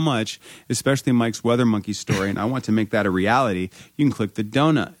guys so much, especially Mike's Weather Monkey story, and I want to make that a reality, you can click the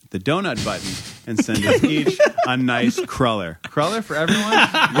donut button and send us each a nice cruller. Cruller for everyone?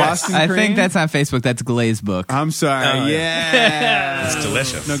 Boston I cream? think that's not Facebook. That's Glaze Book. I'm sorry. Oh, yeah. It's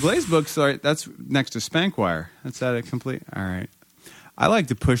delicious. No, Glaze Books, that's next to Spankwire. That's that a complete. All right. I like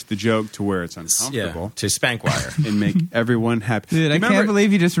to push the joke to where it's uncomfortable to Spankwire. and make everyone happy. Dude, I can't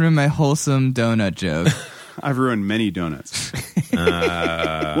believe you just ruined my wholesome donut joke. I've ruined many donuts.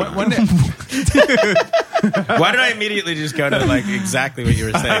 One day, Why did I immediately just go to like exactly what you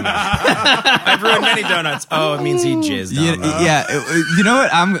were saying? I've ruined many donuts. Oh, it means he jizzed on them. You know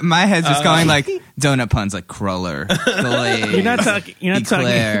what? My head's just going like donut puns, like cruller, glaze. You're not talking.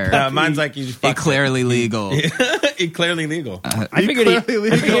 No, mine's like you just Eclairly legal. Clearly legal. I figured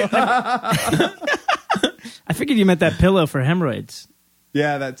I figured you meant that pillow for hemorrhoids.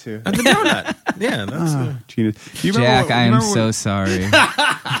 yeah, that too. The donut. Yeah, that's Genius. Do you Jack, remember I am remember when- so sorry.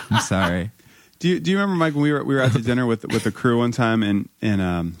 I'm sorry. Do you remember, Mike, when we were out to dinner with the crew one time in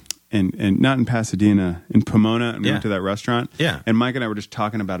not in Pasadena, in Pomona, and we Yeah. went to that restaurant. Yeah. And Mike and I were just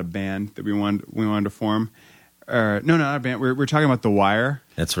talking about a band that we wanted to form. No, not a band. We were talking about The Wire.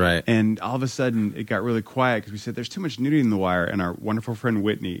 That's right. And all of a sudden, it got really quiet because we said, there's too much nudity in The Wire. And our wonderful friend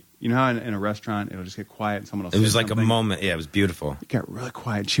Whitney, you know how in a restaurant, it'll just get quiet and someone else It was say like something? a moment. Yeah, it was beautiful. It got really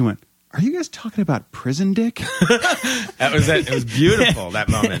quiet. She went, are you guys talking about prison dick? That was it. It was beautiful, that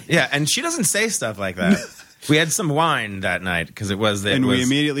moment. Yeah, and she doesn't say stuff like that. We had some wine that night because it was... And we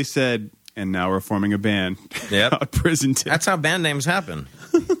immediately said, and now we're forming a band. Yep. Prison dick. That's how band names happen.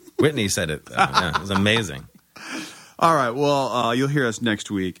 Whitney said it. Yeah, it was amazing. All right. Well, you'll hear us next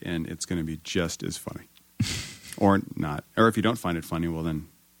week, and it's going to be just as funny. Or not. Or if you don't find it funny, well, then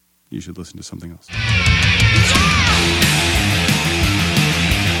you should listen to something else. Yeah!